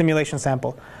simulation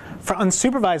sample. For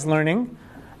unsupervised learning,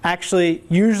 actually,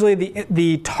 usually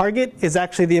the target is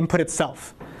actually the input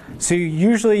itself. So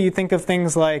usually you think of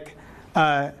things like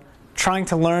trying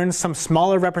to learn some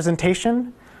smaller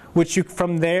representation,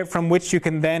 from which you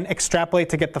can then extrapolate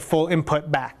to get the full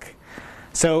input back.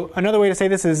 So another way to say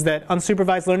this is that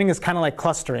unsupervised learning is kind of like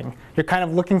clustering. You're kind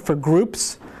of looking for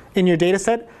groups in your data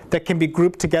set that can be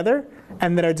grouped together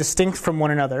and that are distinct from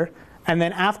one another. And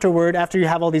then after you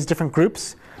have all these different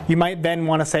groups, you might then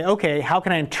want to say, okay, how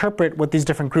can I interpret what these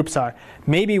different groups are?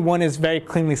 Maybe one is very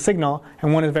cleanly signal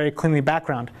and one is very cleanly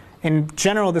background. In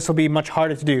general, this will be much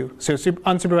harder to do. So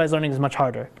unsupervised learning is much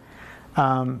harder.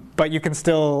 But you can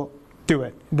still do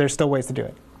it. There's still ways to do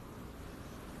it.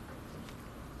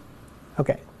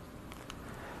 Okay.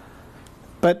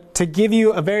 But to give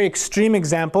you a very extreme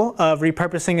example of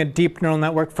repurposing a deep neural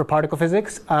network for particle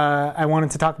physics, I wanted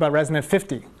to talk about ResNet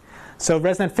 50. So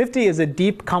ResNet 50 is a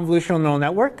deep convolutional neural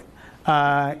network.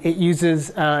 It uses,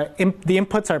 the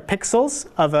inputs are pixels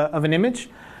of an image.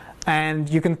 And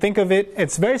you can think of it,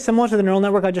 it's very similar to the neural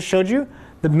network I just showed you.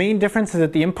 The main difference is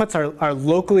that the inputs are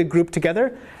locally grouped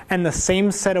together and the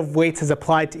same set of weights is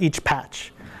applied to each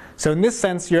patch. So in this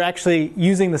sense, you're actually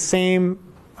using the same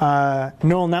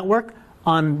neural network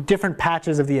on different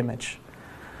patches of the image.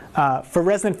 For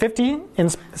ResNet 50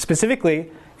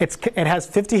 specifically, it has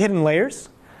 50 hidden layers.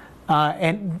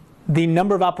 And the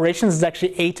number of operations is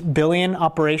actually 8 billion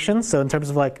operations, so in terms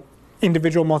of like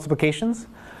individual multiplications.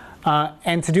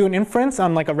 And to do an inference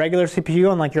on like a regular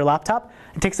CPU on like your laptop,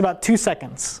 it takes about 2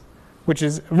 seconds, which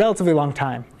is a relatively long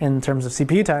time in terms of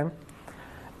CPU time.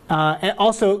 It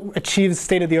also achieves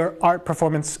state-of-the-art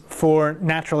performance for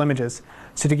natural images.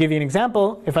 So to give you an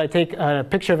example, if I take a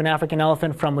picture of an African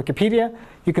elephant from Wikipedia,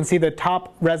 you can see the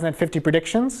top ResNet 50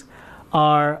 predictions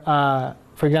are,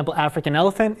 for example, African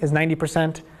elephant is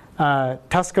 90%,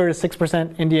 tusker is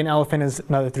 6%, Indian elephant is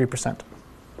another 3%.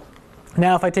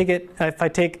 Now, if I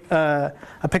take a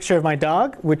picture of my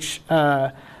dog, which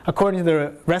according to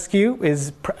the rescue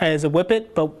is a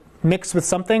whippet, but mixed with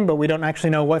something, but we don't actually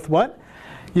know with what,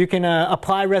 you can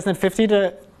apply ResNet 50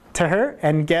 to her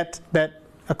and get that.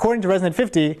 According to ResNet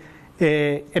 50,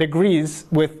 it agrees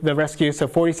with the rescue, so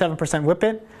 47%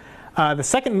 whippet. The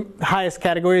second highest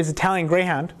category is Italian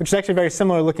Greyhound, which is actually a very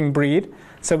similar looking breed,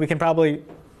 so we can probably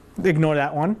ignore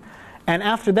that one. And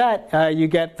after that, you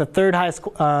get the third highest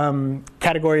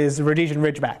category is Rhodesian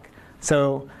Ridgeback,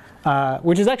 so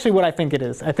which is actually what I think it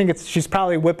is. I think she's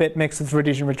probably whippet mixed with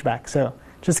Rhodesian Ridgeback. So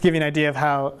just to give you an idea of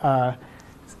how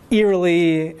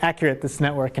eerily accurate this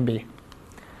network can be.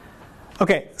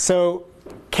 Okay, so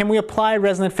can we apply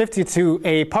ResNet 50 to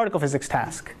a particle physics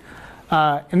task?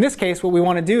 In this case, what we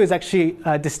want to do is actually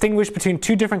distinguish between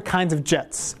two different kinds of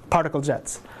jets, particle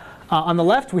jets. On the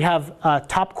left, we have a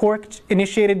top quark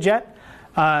initiated jet,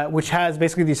 which has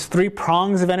basically these 3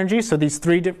 prongs of energy, so these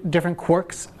 3 different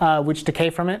quarks which decay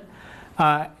from it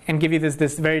and give you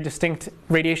this very distinct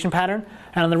radiation pattern.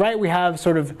 And on the right, we have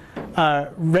sort of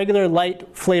regular light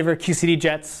flavor QCD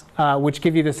jets, which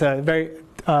give you this very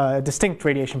distinct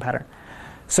radiation pattern.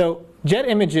 So jet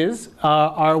images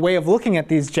are a way of looking at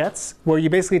these jets where you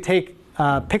basically take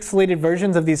pixelated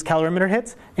versions of these calorimeter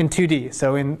hits in 2D,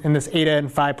 so in this eta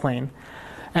and phi plane.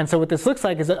 And so what this looks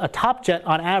like is a top jet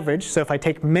on average. So if I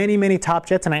take many, many top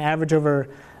jets and I average over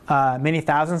many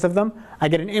thousands of them, I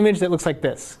get an image that looks like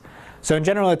this. So in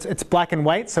general, it's black and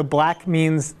white. So black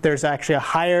means there's actually a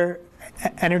higher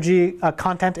energy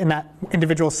content in that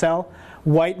individual cell.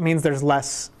 White means there's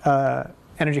less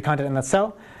energy content in that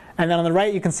cell. And then on the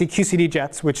right, you can see QCD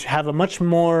jets, which have a much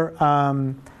more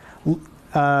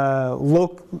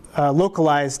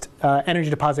localized energy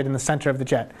deposit in the center of the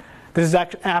jet. This is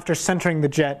after centering the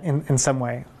jet in some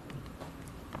way.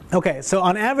 Okay, so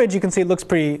on average, you can see it looks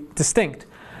pretty distinct.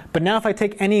 But now if I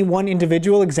take any one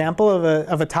individual example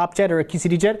of a top jet or a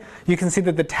QCD jet, you can see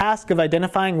that the task of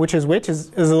identifying which is which is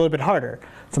a little bit harder.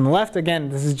 So on the left, again,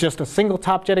 this is just a single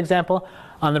top jet example.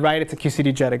 On the right, it's a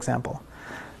QCD jet example.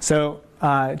 So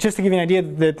just to give you an idea,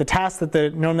 the task that the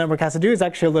neural network has to do is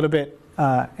actually a little bit,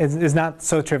 is not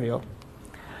so trivial.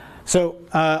 So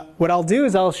what I'll do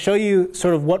is I'll show you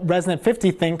sort of what ResNet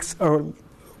 50 thinks, or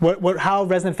how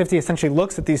resonant 50 essentially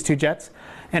looks at these two jets.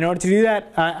 And in order to do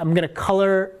that, I'm going to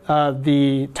color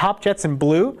the top jets in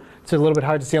blue. It's a little bit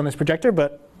hard to see on this projector,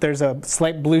 but there's a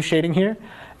slight blue shading here.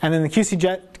 And then the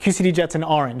QCD jets in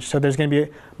orange. So there's going to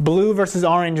be blue versus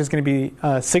orange is going to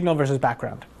be signal versus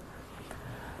background.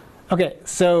 OK,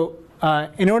 so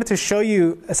in order to show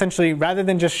you, essentially, rather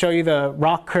than just show you the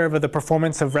ROC curve of the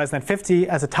performance of resonant 50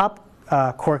 as a top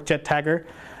quark jet tagger,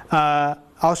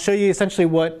 I'll show you essentially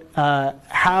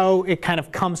how it kind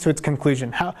of comes to its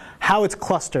conclusion, how it's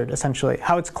clustered, essentially,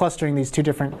 how it's clustering these two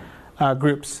different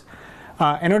groups.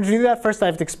 In order to do that, first I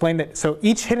have to explain that. So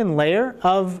each hidden layer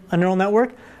of a neural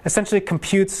network essentially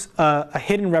computes a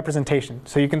hidden representation.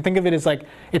 So you can think of it as like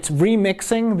it's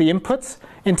remixing the inputs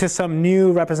into some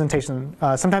new representation.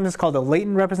 Sometimes it's called a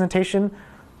latent representation,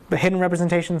 the hidden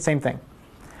representation, same thing.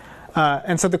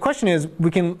 And so the question is, we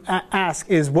can ask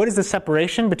is, what is the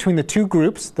separation between the two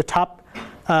groups, the top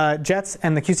jets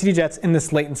and the QCD jets, in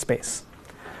this latent space?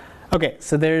 OK,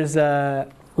 so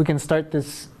we can start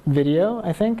this video,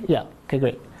 I think. Yeah, OK,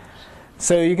 great.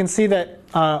 So you can see that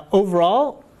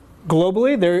overall,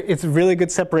 globally, it's really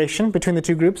good separation between the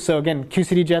two groups. So again,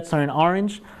 QCD jets are in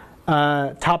orange,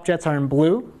 top jets are in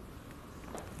blue.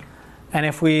 And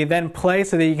if we then play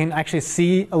so that you can actually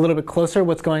see a little bit closer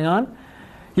what's going on,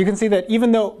 you can see that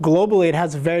even though globally it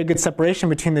has very good separation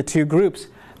between the two groups,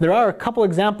 there are a couple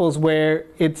examples where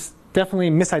it's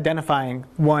definitely misidentifying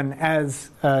one as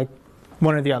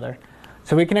one or the other.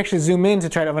 So we can actually zoom in to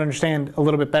try to understand a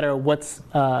little bit better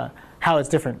how it's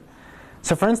different.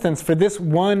 So for instance, for this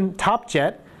one top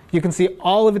jet, you can see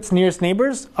all of its nearest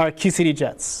neighbors are QCD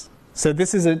jets. So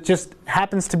this is just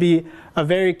happens to be a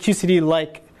very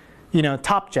QCD-like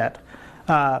top jet.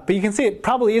 But you can see it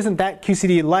probably isn't that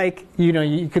QCD-like.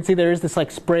 You could see there is this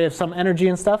like spray of some energy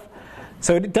and stuff.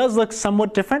 So it does look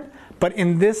somewhat different. But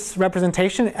in this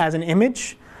representation as an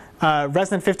image,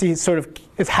 resonant 50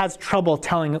 it has trouble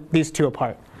telling these two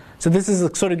apart. So this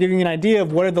is sort of giving you an idea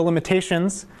of what are the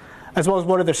limitations, as well as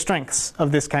what are the strengths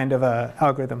of this kind of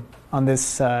algorithm on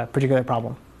this particular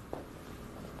problem.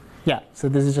 Yeah, so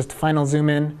this is just a final zoom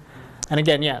in. And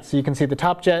again, yeah, so you can see the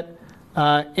top jet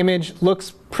image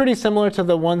looks pretty similar to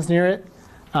the ones near it.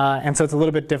 And so it's a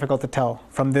little bit difficult to tell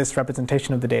from this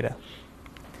representation of the data.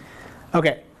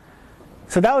 OK,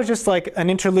 so that was just like an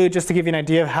interlude just to give you an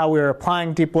idea of how we're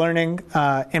applying deep learning.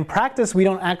 In practice, we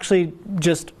don't actually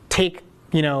just take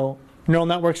neural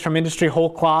networks from industry whole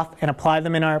cloth and apply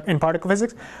them in particle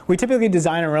physics. We typically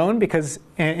design our own because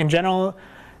in general,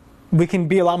 we can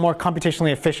be a lot more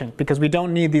computationally efficient because we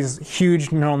don't need these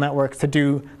huge neural networks to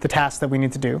do the tasks that we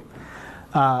need to do.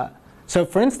 So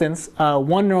for instance,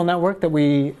 one neural network that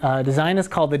we design is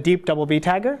called the Deep Double B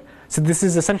Tagger. So this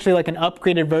is essentially like an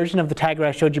upgraded version of the tagger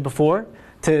I showed you before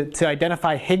to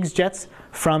identify Higgs jets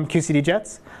from QCD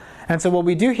jets. And so what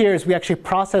we do here is we actually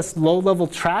process low-level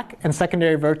track and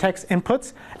secondary vertex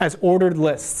inputs as ordered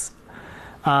lists.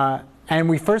 And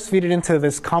we first feed it into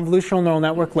this convolutional neural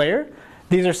network layer.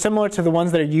 These are similar to the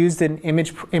ones that are used in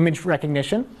image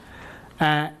recognition.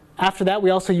 After that, we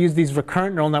also use these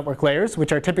recurrent neural network layers,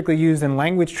 which are typically used in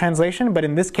language translation. But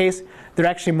in this case, they're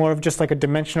actually more of just like a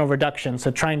dimensional reduction,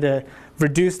 so trying to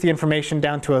reduce the information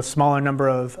down to a smaller number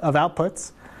of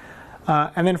outputs.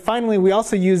 And then finally, we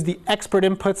also use the expert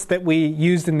inputs that we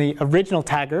used in the original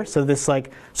tagger, so this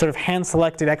like sort of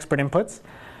hand-selected expert inputs.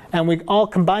 And we all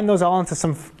combine those all into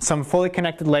some fully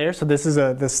connected layer. So this is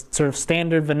this sort of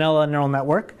standard vanilla neural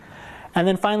network. And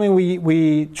then finally,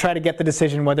 we try to get the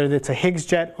decision whether it's a Higgs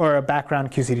jet or a background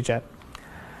QCD jet.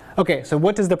 OK, so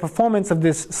what does the performance of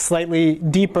this slightly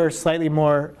deeper, slightly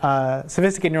more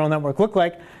sophisticated neural network look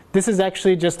like? This is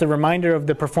actually just a reminder of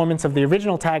the performance of the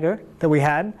original tagger that we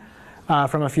had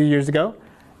from a few years ago.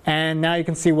 And now you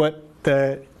can see what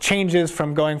the changes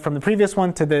from going from the previous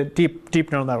one to the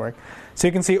deep neural network. So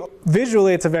you can see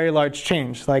visually it's a very large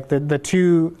change. Like the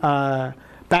two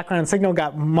background signal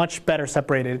got much better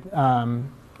separated.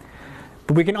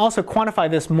 But we can also quantify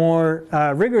this more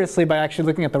rigorously by actually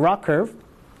looking at the ROC curve.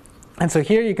 And so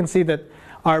here you can see that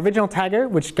our original tagger,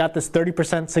 which got this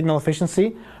 30% signal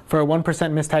efficiency for a 1%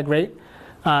 mistag rate,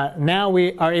 now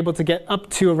we are able to get up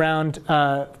to around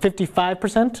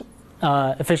 55%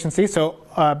 efficiency.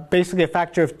 So basically a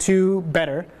factor of 2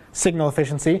 better signal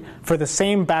efficiency for the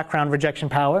same background rejection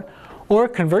power. Or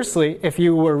conversely, if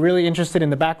you were really interested in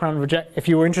the background if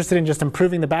you were interested in just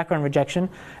improving the background rejection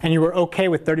and you were OK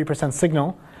with 30%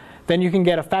 signal, then you can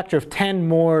get a factor of 10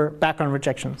 more background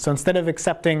rejection. So instead of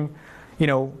accepting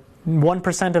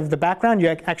 1% of the background, you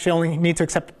actually only need to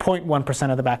accept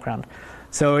 0.1% of the background.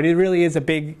 So it really is a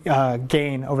big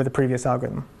gain over the previous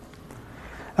algorithm.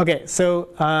 Okay, so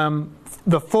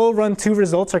the full run 2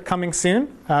 results are coming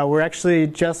soon. We're actually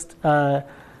just we're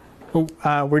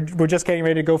just getting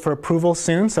ready to go for approval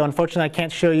soon. So unfortunately, I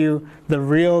can't show you the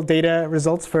real data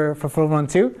results for full run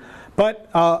 2. But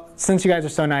since you guys are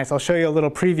so nice, I'll show you a little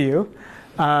preview,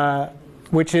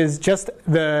 which is just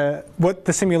what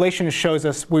the simulation shows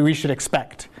us we should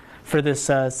expect for this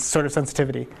sort of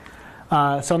sensitivity.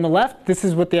 So on the left, this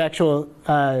is what the actual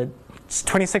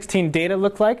 2016 data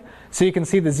looked like. So you can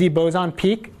see the Z boson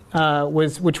peak,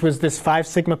 which was this 5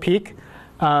 sigma peak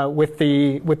with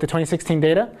the 2016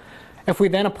 data. If we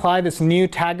then apply this new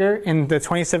tagger in the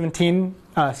 2017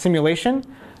 simulation,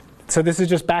 so this is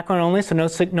just background only, so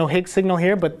no Higgs signal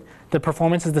here, but the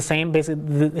performance is the same.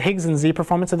 Basically, the Higgs and Z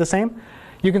performance are the same.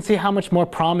 You can see how much more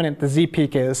prominent the Z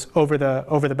peak is over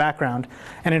the background.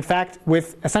 And in fact,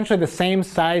 with essentially the same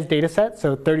size data set,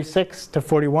 so 36 to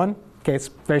 41, okay, it's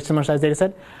a very similar size data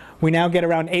set, we now get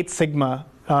around 8 sigma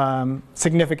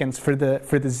significance for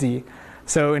the Z.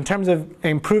 So in terms of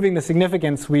improving the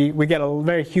significance, we get a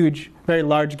very huge, very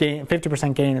large gain,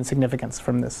 50% gain in significance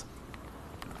from this.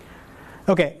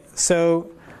 Okay,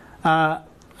 so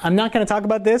I'm not going to talk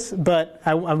about this, but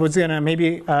I was going to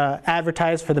maybe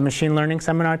advertise for the machine learning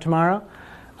seminar tomorrow.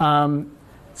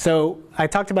 So I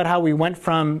talked about how we went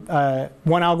from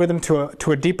one algorithm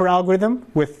to a deeper algorithm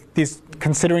with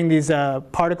considering these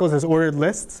particles as ordered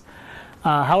lists.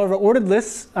 However, ordered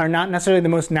lists are not necessarily the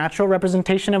most natural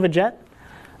representation of a jet.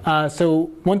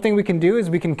 So one thing we can do is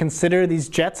we can consider these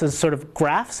jets as sort of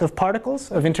graphs of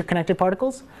particles, of interconnected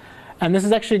particles. And this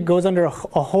actually goes under a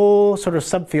whole sort of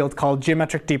subfield called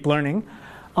geometric deep learning,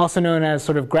 also known as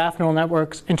sort of graph neural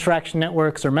networks, interaction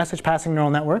networks, or message passing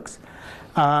neural networks.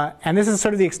 And this is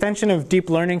sort of the extension of deep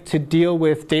learning to deal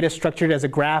with data structured as a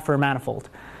graph or a manifold.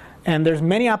 And there's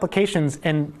many applications,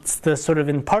 and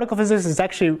in particle physics, it's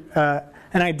actually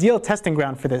an ideal testing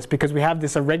ground for this because we have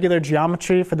this irregular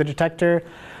geometry for the detector.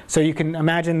 So you can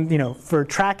imagine, for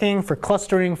tracking, for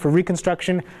clustering, for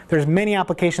reconstruction, there's many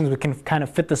applications we can kind of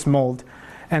fit this mold.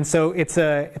 And so it's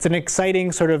an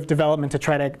exciting sort of development to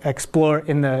try to explore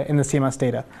in the CMS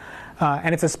data.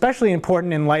 And it's especially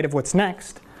important in light of what's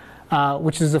next,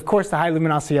 which is, of course, the high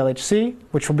luminosity LHC,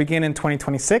 which will begin in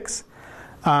 2026.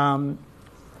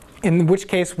 In which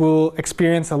case we'll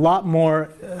experience a lot more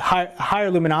higher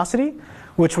luminosity,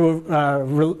 which will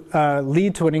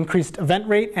lead to an increased event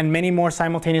rate and many more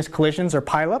simultaneous collisions or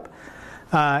pileup.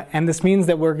 And this means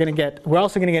that we're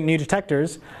also going to get new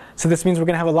detectors. So this means we're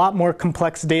going to have a lot more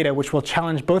complex data, which will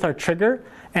challenge both our trigger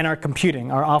and our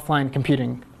computing, our offline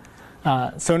computing.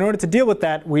 So in order to deal with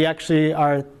that, we actually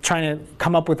are trying to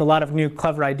come up with a lot of new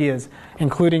clever ideas,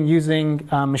 including using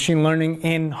machine learning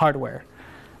in hardware.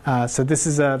 So this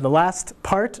is the last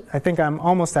part. I think I'm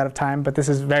almost out of time, but this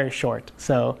is very short.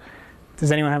 So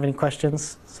does anyone have any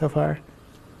questions so far?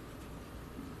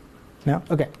 No?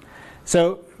 OK.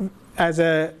 So as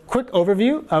a quick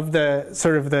overview of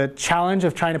the challenge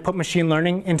of trying to put machine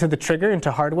learning into the trigger,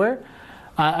 into hardware,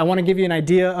 I want to give you an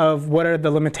idea of what are the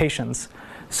limitations.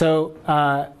 So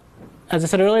as I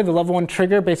said earlier, the level 1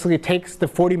 trigger basically takes the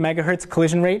 40 megahertz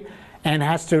collision rate and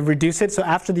has to reduce it. So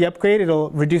after the upgrade,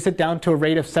 it'll reduce it down to a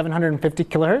rate of 750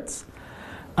 kilohertz,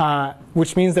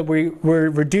 which means that we're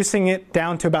reducing it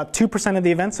down to about 2% of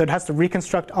the events. So it has to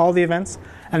reconstruct all the events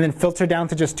and then filter down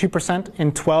to just 2%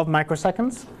 in 12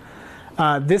 microseconds.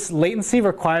 This latency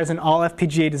requires an all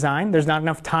FPGA design. There's not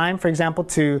enough time, for example,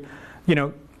 to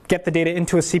get the data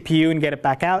into a CPU and get it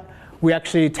back out. We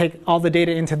actually take all the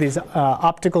data into these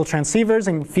optical transceivers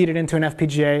and feed it into an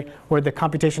FPGA where the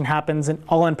computation happens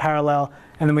all in parallel,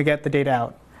 and then we get the data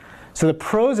out. So the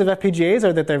pros of FPGAs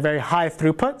are that they're very high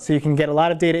throughput, so you can get a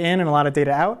lot of data in and a lot of data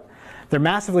out. They're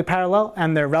massively parallel,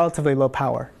 and they're relatively low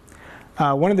power.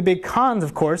 One of the big cons,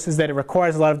 of course, is that it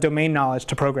requires a lot of domain knowledge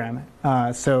to program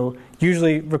it. So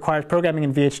usually requires programming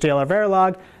in VHDL or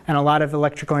Verilog, and a lot of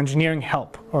electrical engineering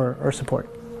help or support.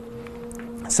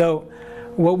 So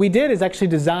what we did is actually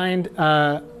designed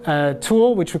a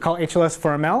tool which we call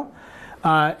HLS4ML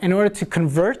in order to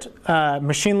convert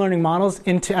machine learning models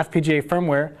into FPGA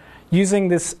firmware using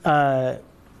this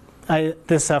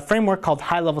framework called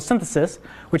high-level synthesis,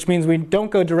 which means we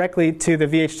don't go directly to the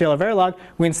VHDL or Verilog.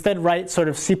 We instead write sort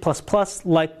of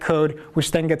C++-like code,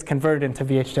 which then gets converted into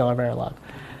VHDL or Verilog.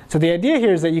 So the idea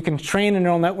here is that you can train a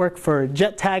neural network for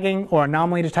jet tagging or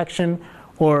anomaly detection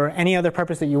or any other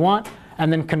purpose that you want, and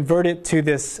then convert it to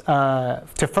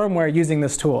firmware using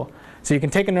this tool. So you can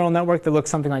take a neural network that looks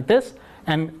something like this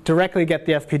and directly get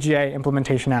the FPGA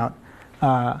implementation out.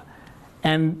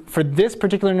 And for this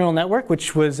particular neural network,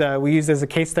 which was we used as a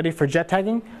case study for jet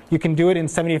tagging, you can do it in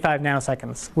 75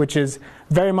 nanoseconds, which is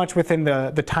very much within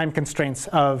the time constraints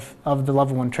of the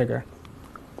level 1 trigger.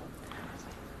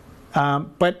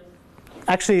 But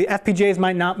actually,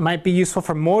 FPGAs might be useful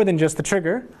for more than just the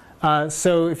trigger.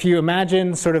 So if you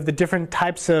imagine sort of the different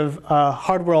types of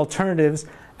hardware alternatives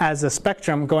as a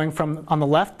spectrum, going from, on the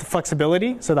left, the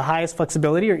flexibility, so the highest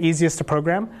flexibility or easiest to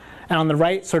program, and on the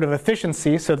right, sort of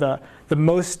efficiency, so the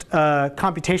most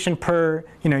computation per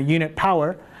unit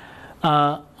power.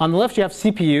 On the left, you have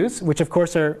CPUs, which of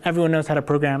course everyone knows how to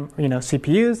program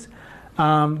CPUs,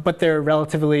 but they're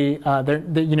relatively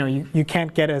you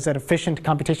can't get as an efficient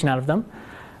computation out of them.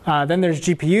 Then there's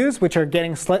GPUs, which are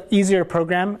getting easier to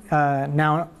program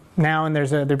now, and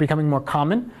they're becoming more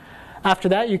common. After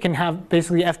that, you can have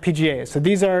basically FPGAs. So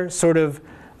these are sort of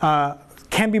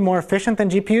can be more efficient than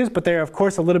GPUs, but they're of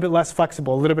course a little bit less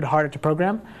flexible, a little bit harder to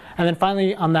program. And then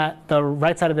finally, on the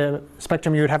right side of the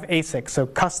spectrum, you would have ASICs, so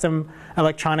custom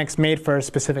electronics made for a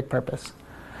specific purpose.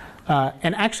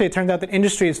 And actually, it turns out that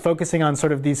industry is focusing on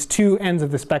sort of these two ends of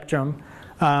the spectrum,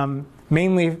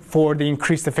 mainly for the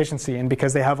increased efficiency and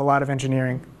because they have a lot of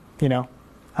engineering,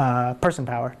 person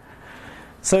power.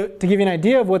 So to give you an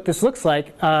idea of what this looks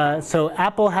like, so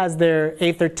Apple has their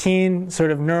A13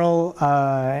 sort of neural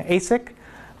ASIC.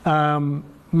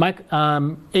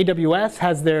 AWS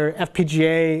has their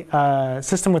FPGA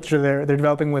system, which they're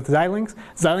developing with Xilinx.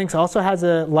 Xilinx also has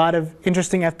a lot of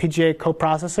interesting FPGA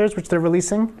coprocessors, which they're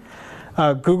releasing.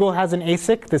 Google has an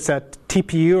ASIC that's a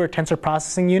TPU or tensor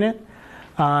processing unit.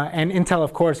 And Intel,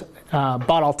 of course,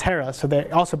 bought Altera, so they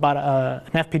also bought an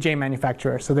FPGA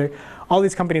manufacturer. So all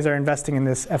these companies are investing in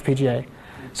this FPGA.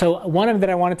 So one that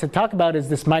I wanted to talk about is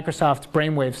this Microsoft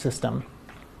brainwave system.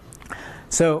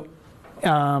 So,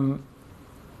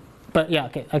 but yeah,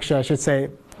 okay, actually I should say,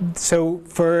 so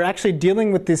for actually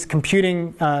dealing with this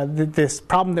computing, this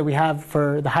problem that we have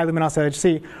for the high luminosity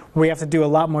LHC, where we have to do a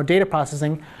lot more data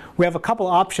processing, we have a couple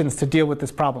options to deal with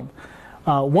this problem.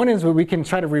 One is where we can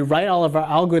try to rewrite all of our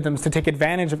algorithms to take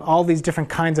advantage of all these different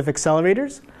kinds of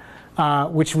accelerators,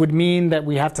 which would mean that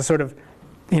we have to sort of,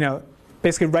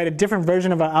 basically write a different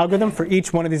version of our algorithm for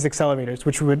each one of these accelerators,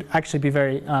 which would actually be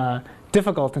very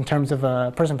difficult in terms of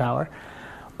person power.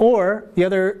 Or the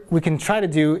other we can try to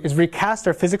do is recast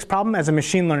our physics problem as a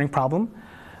machine learning problem,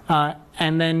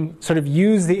 and then sort of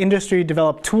use the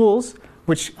industry-developed tools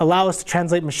which allow us to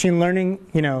translate machine learning,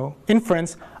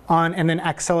 inference on and then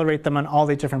accelerate them on all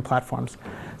the different platforms.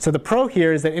 So the pro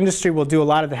here is that industry will do a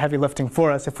lot of the heavy lifting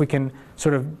for us if we can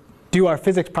sort of do our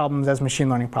physics problems as machine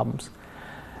learning problems.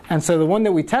 And so the one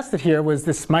that we tested here was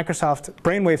this Microsoft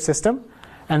brainwave system.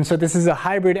 And so this is a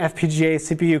hybrid FPGA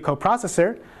CPU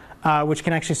coprocessor, which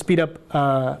can actually speed up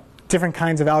different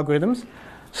kinds of algorithms.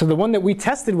 So the one that we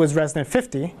tested was Resonant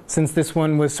 50, since this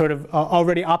one was sort of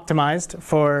already optimized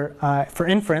for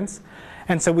inference.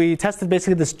 And so we tested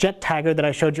basically this jet tagger that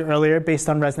I showed you earlier based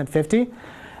on Resonant 50.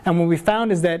 And what we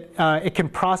found is that it can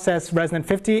process Resonant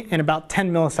 50 in about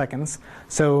 10 milliseconds.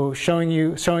 So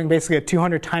showing basically a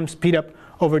 200 times speed up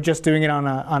over just doing it on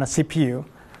a CPU.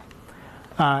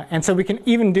 And so we can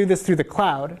even do this through the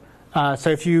cloud. So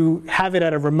if you have it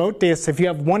at a remote data, so if you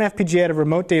have one FPGA at a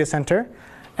remote data center,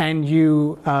 and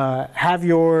you have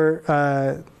your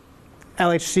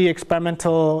LHC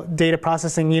experimental data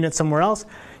processing unit somewhere else,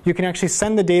 you can actually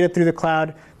send the data through the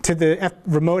cloud to the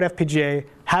remote FPGA,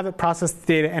 have it process the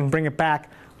data, and bring it back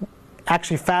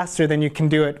actually faster than you can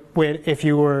do it if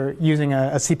you were using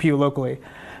a CPU locally.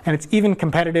 And it's even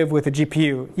competitive with a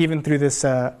GPU, even through this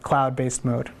cloud-based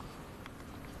mode.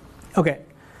 OK,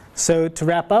 so to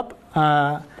wrap up,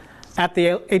 at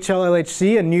the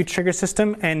HLLHC, a new trigger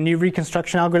system and new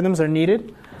reconstruction algorithms are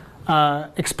needed.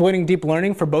 Exploiting deep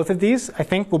learning for both of these, I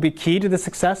think, will be key to the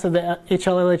success of the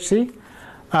HLLHC.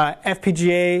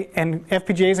 FPGAs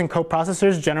and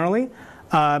coprocessors generally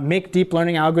make deep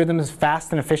learning algorithms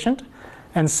fast and efficient.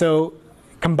 And so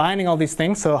combining all these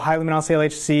things, so high luminosity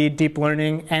LHC, deep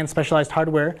learning, and specialized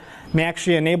hardware, may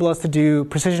actually enable us to do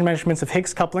precision measurements of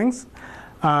Higgs couplings,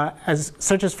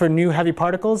 searches for new heavy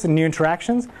particles and new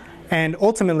interactions, and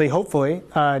ultimately, hopefully,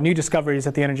 new discoveries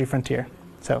at the energy frontier.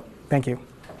 So, thank you.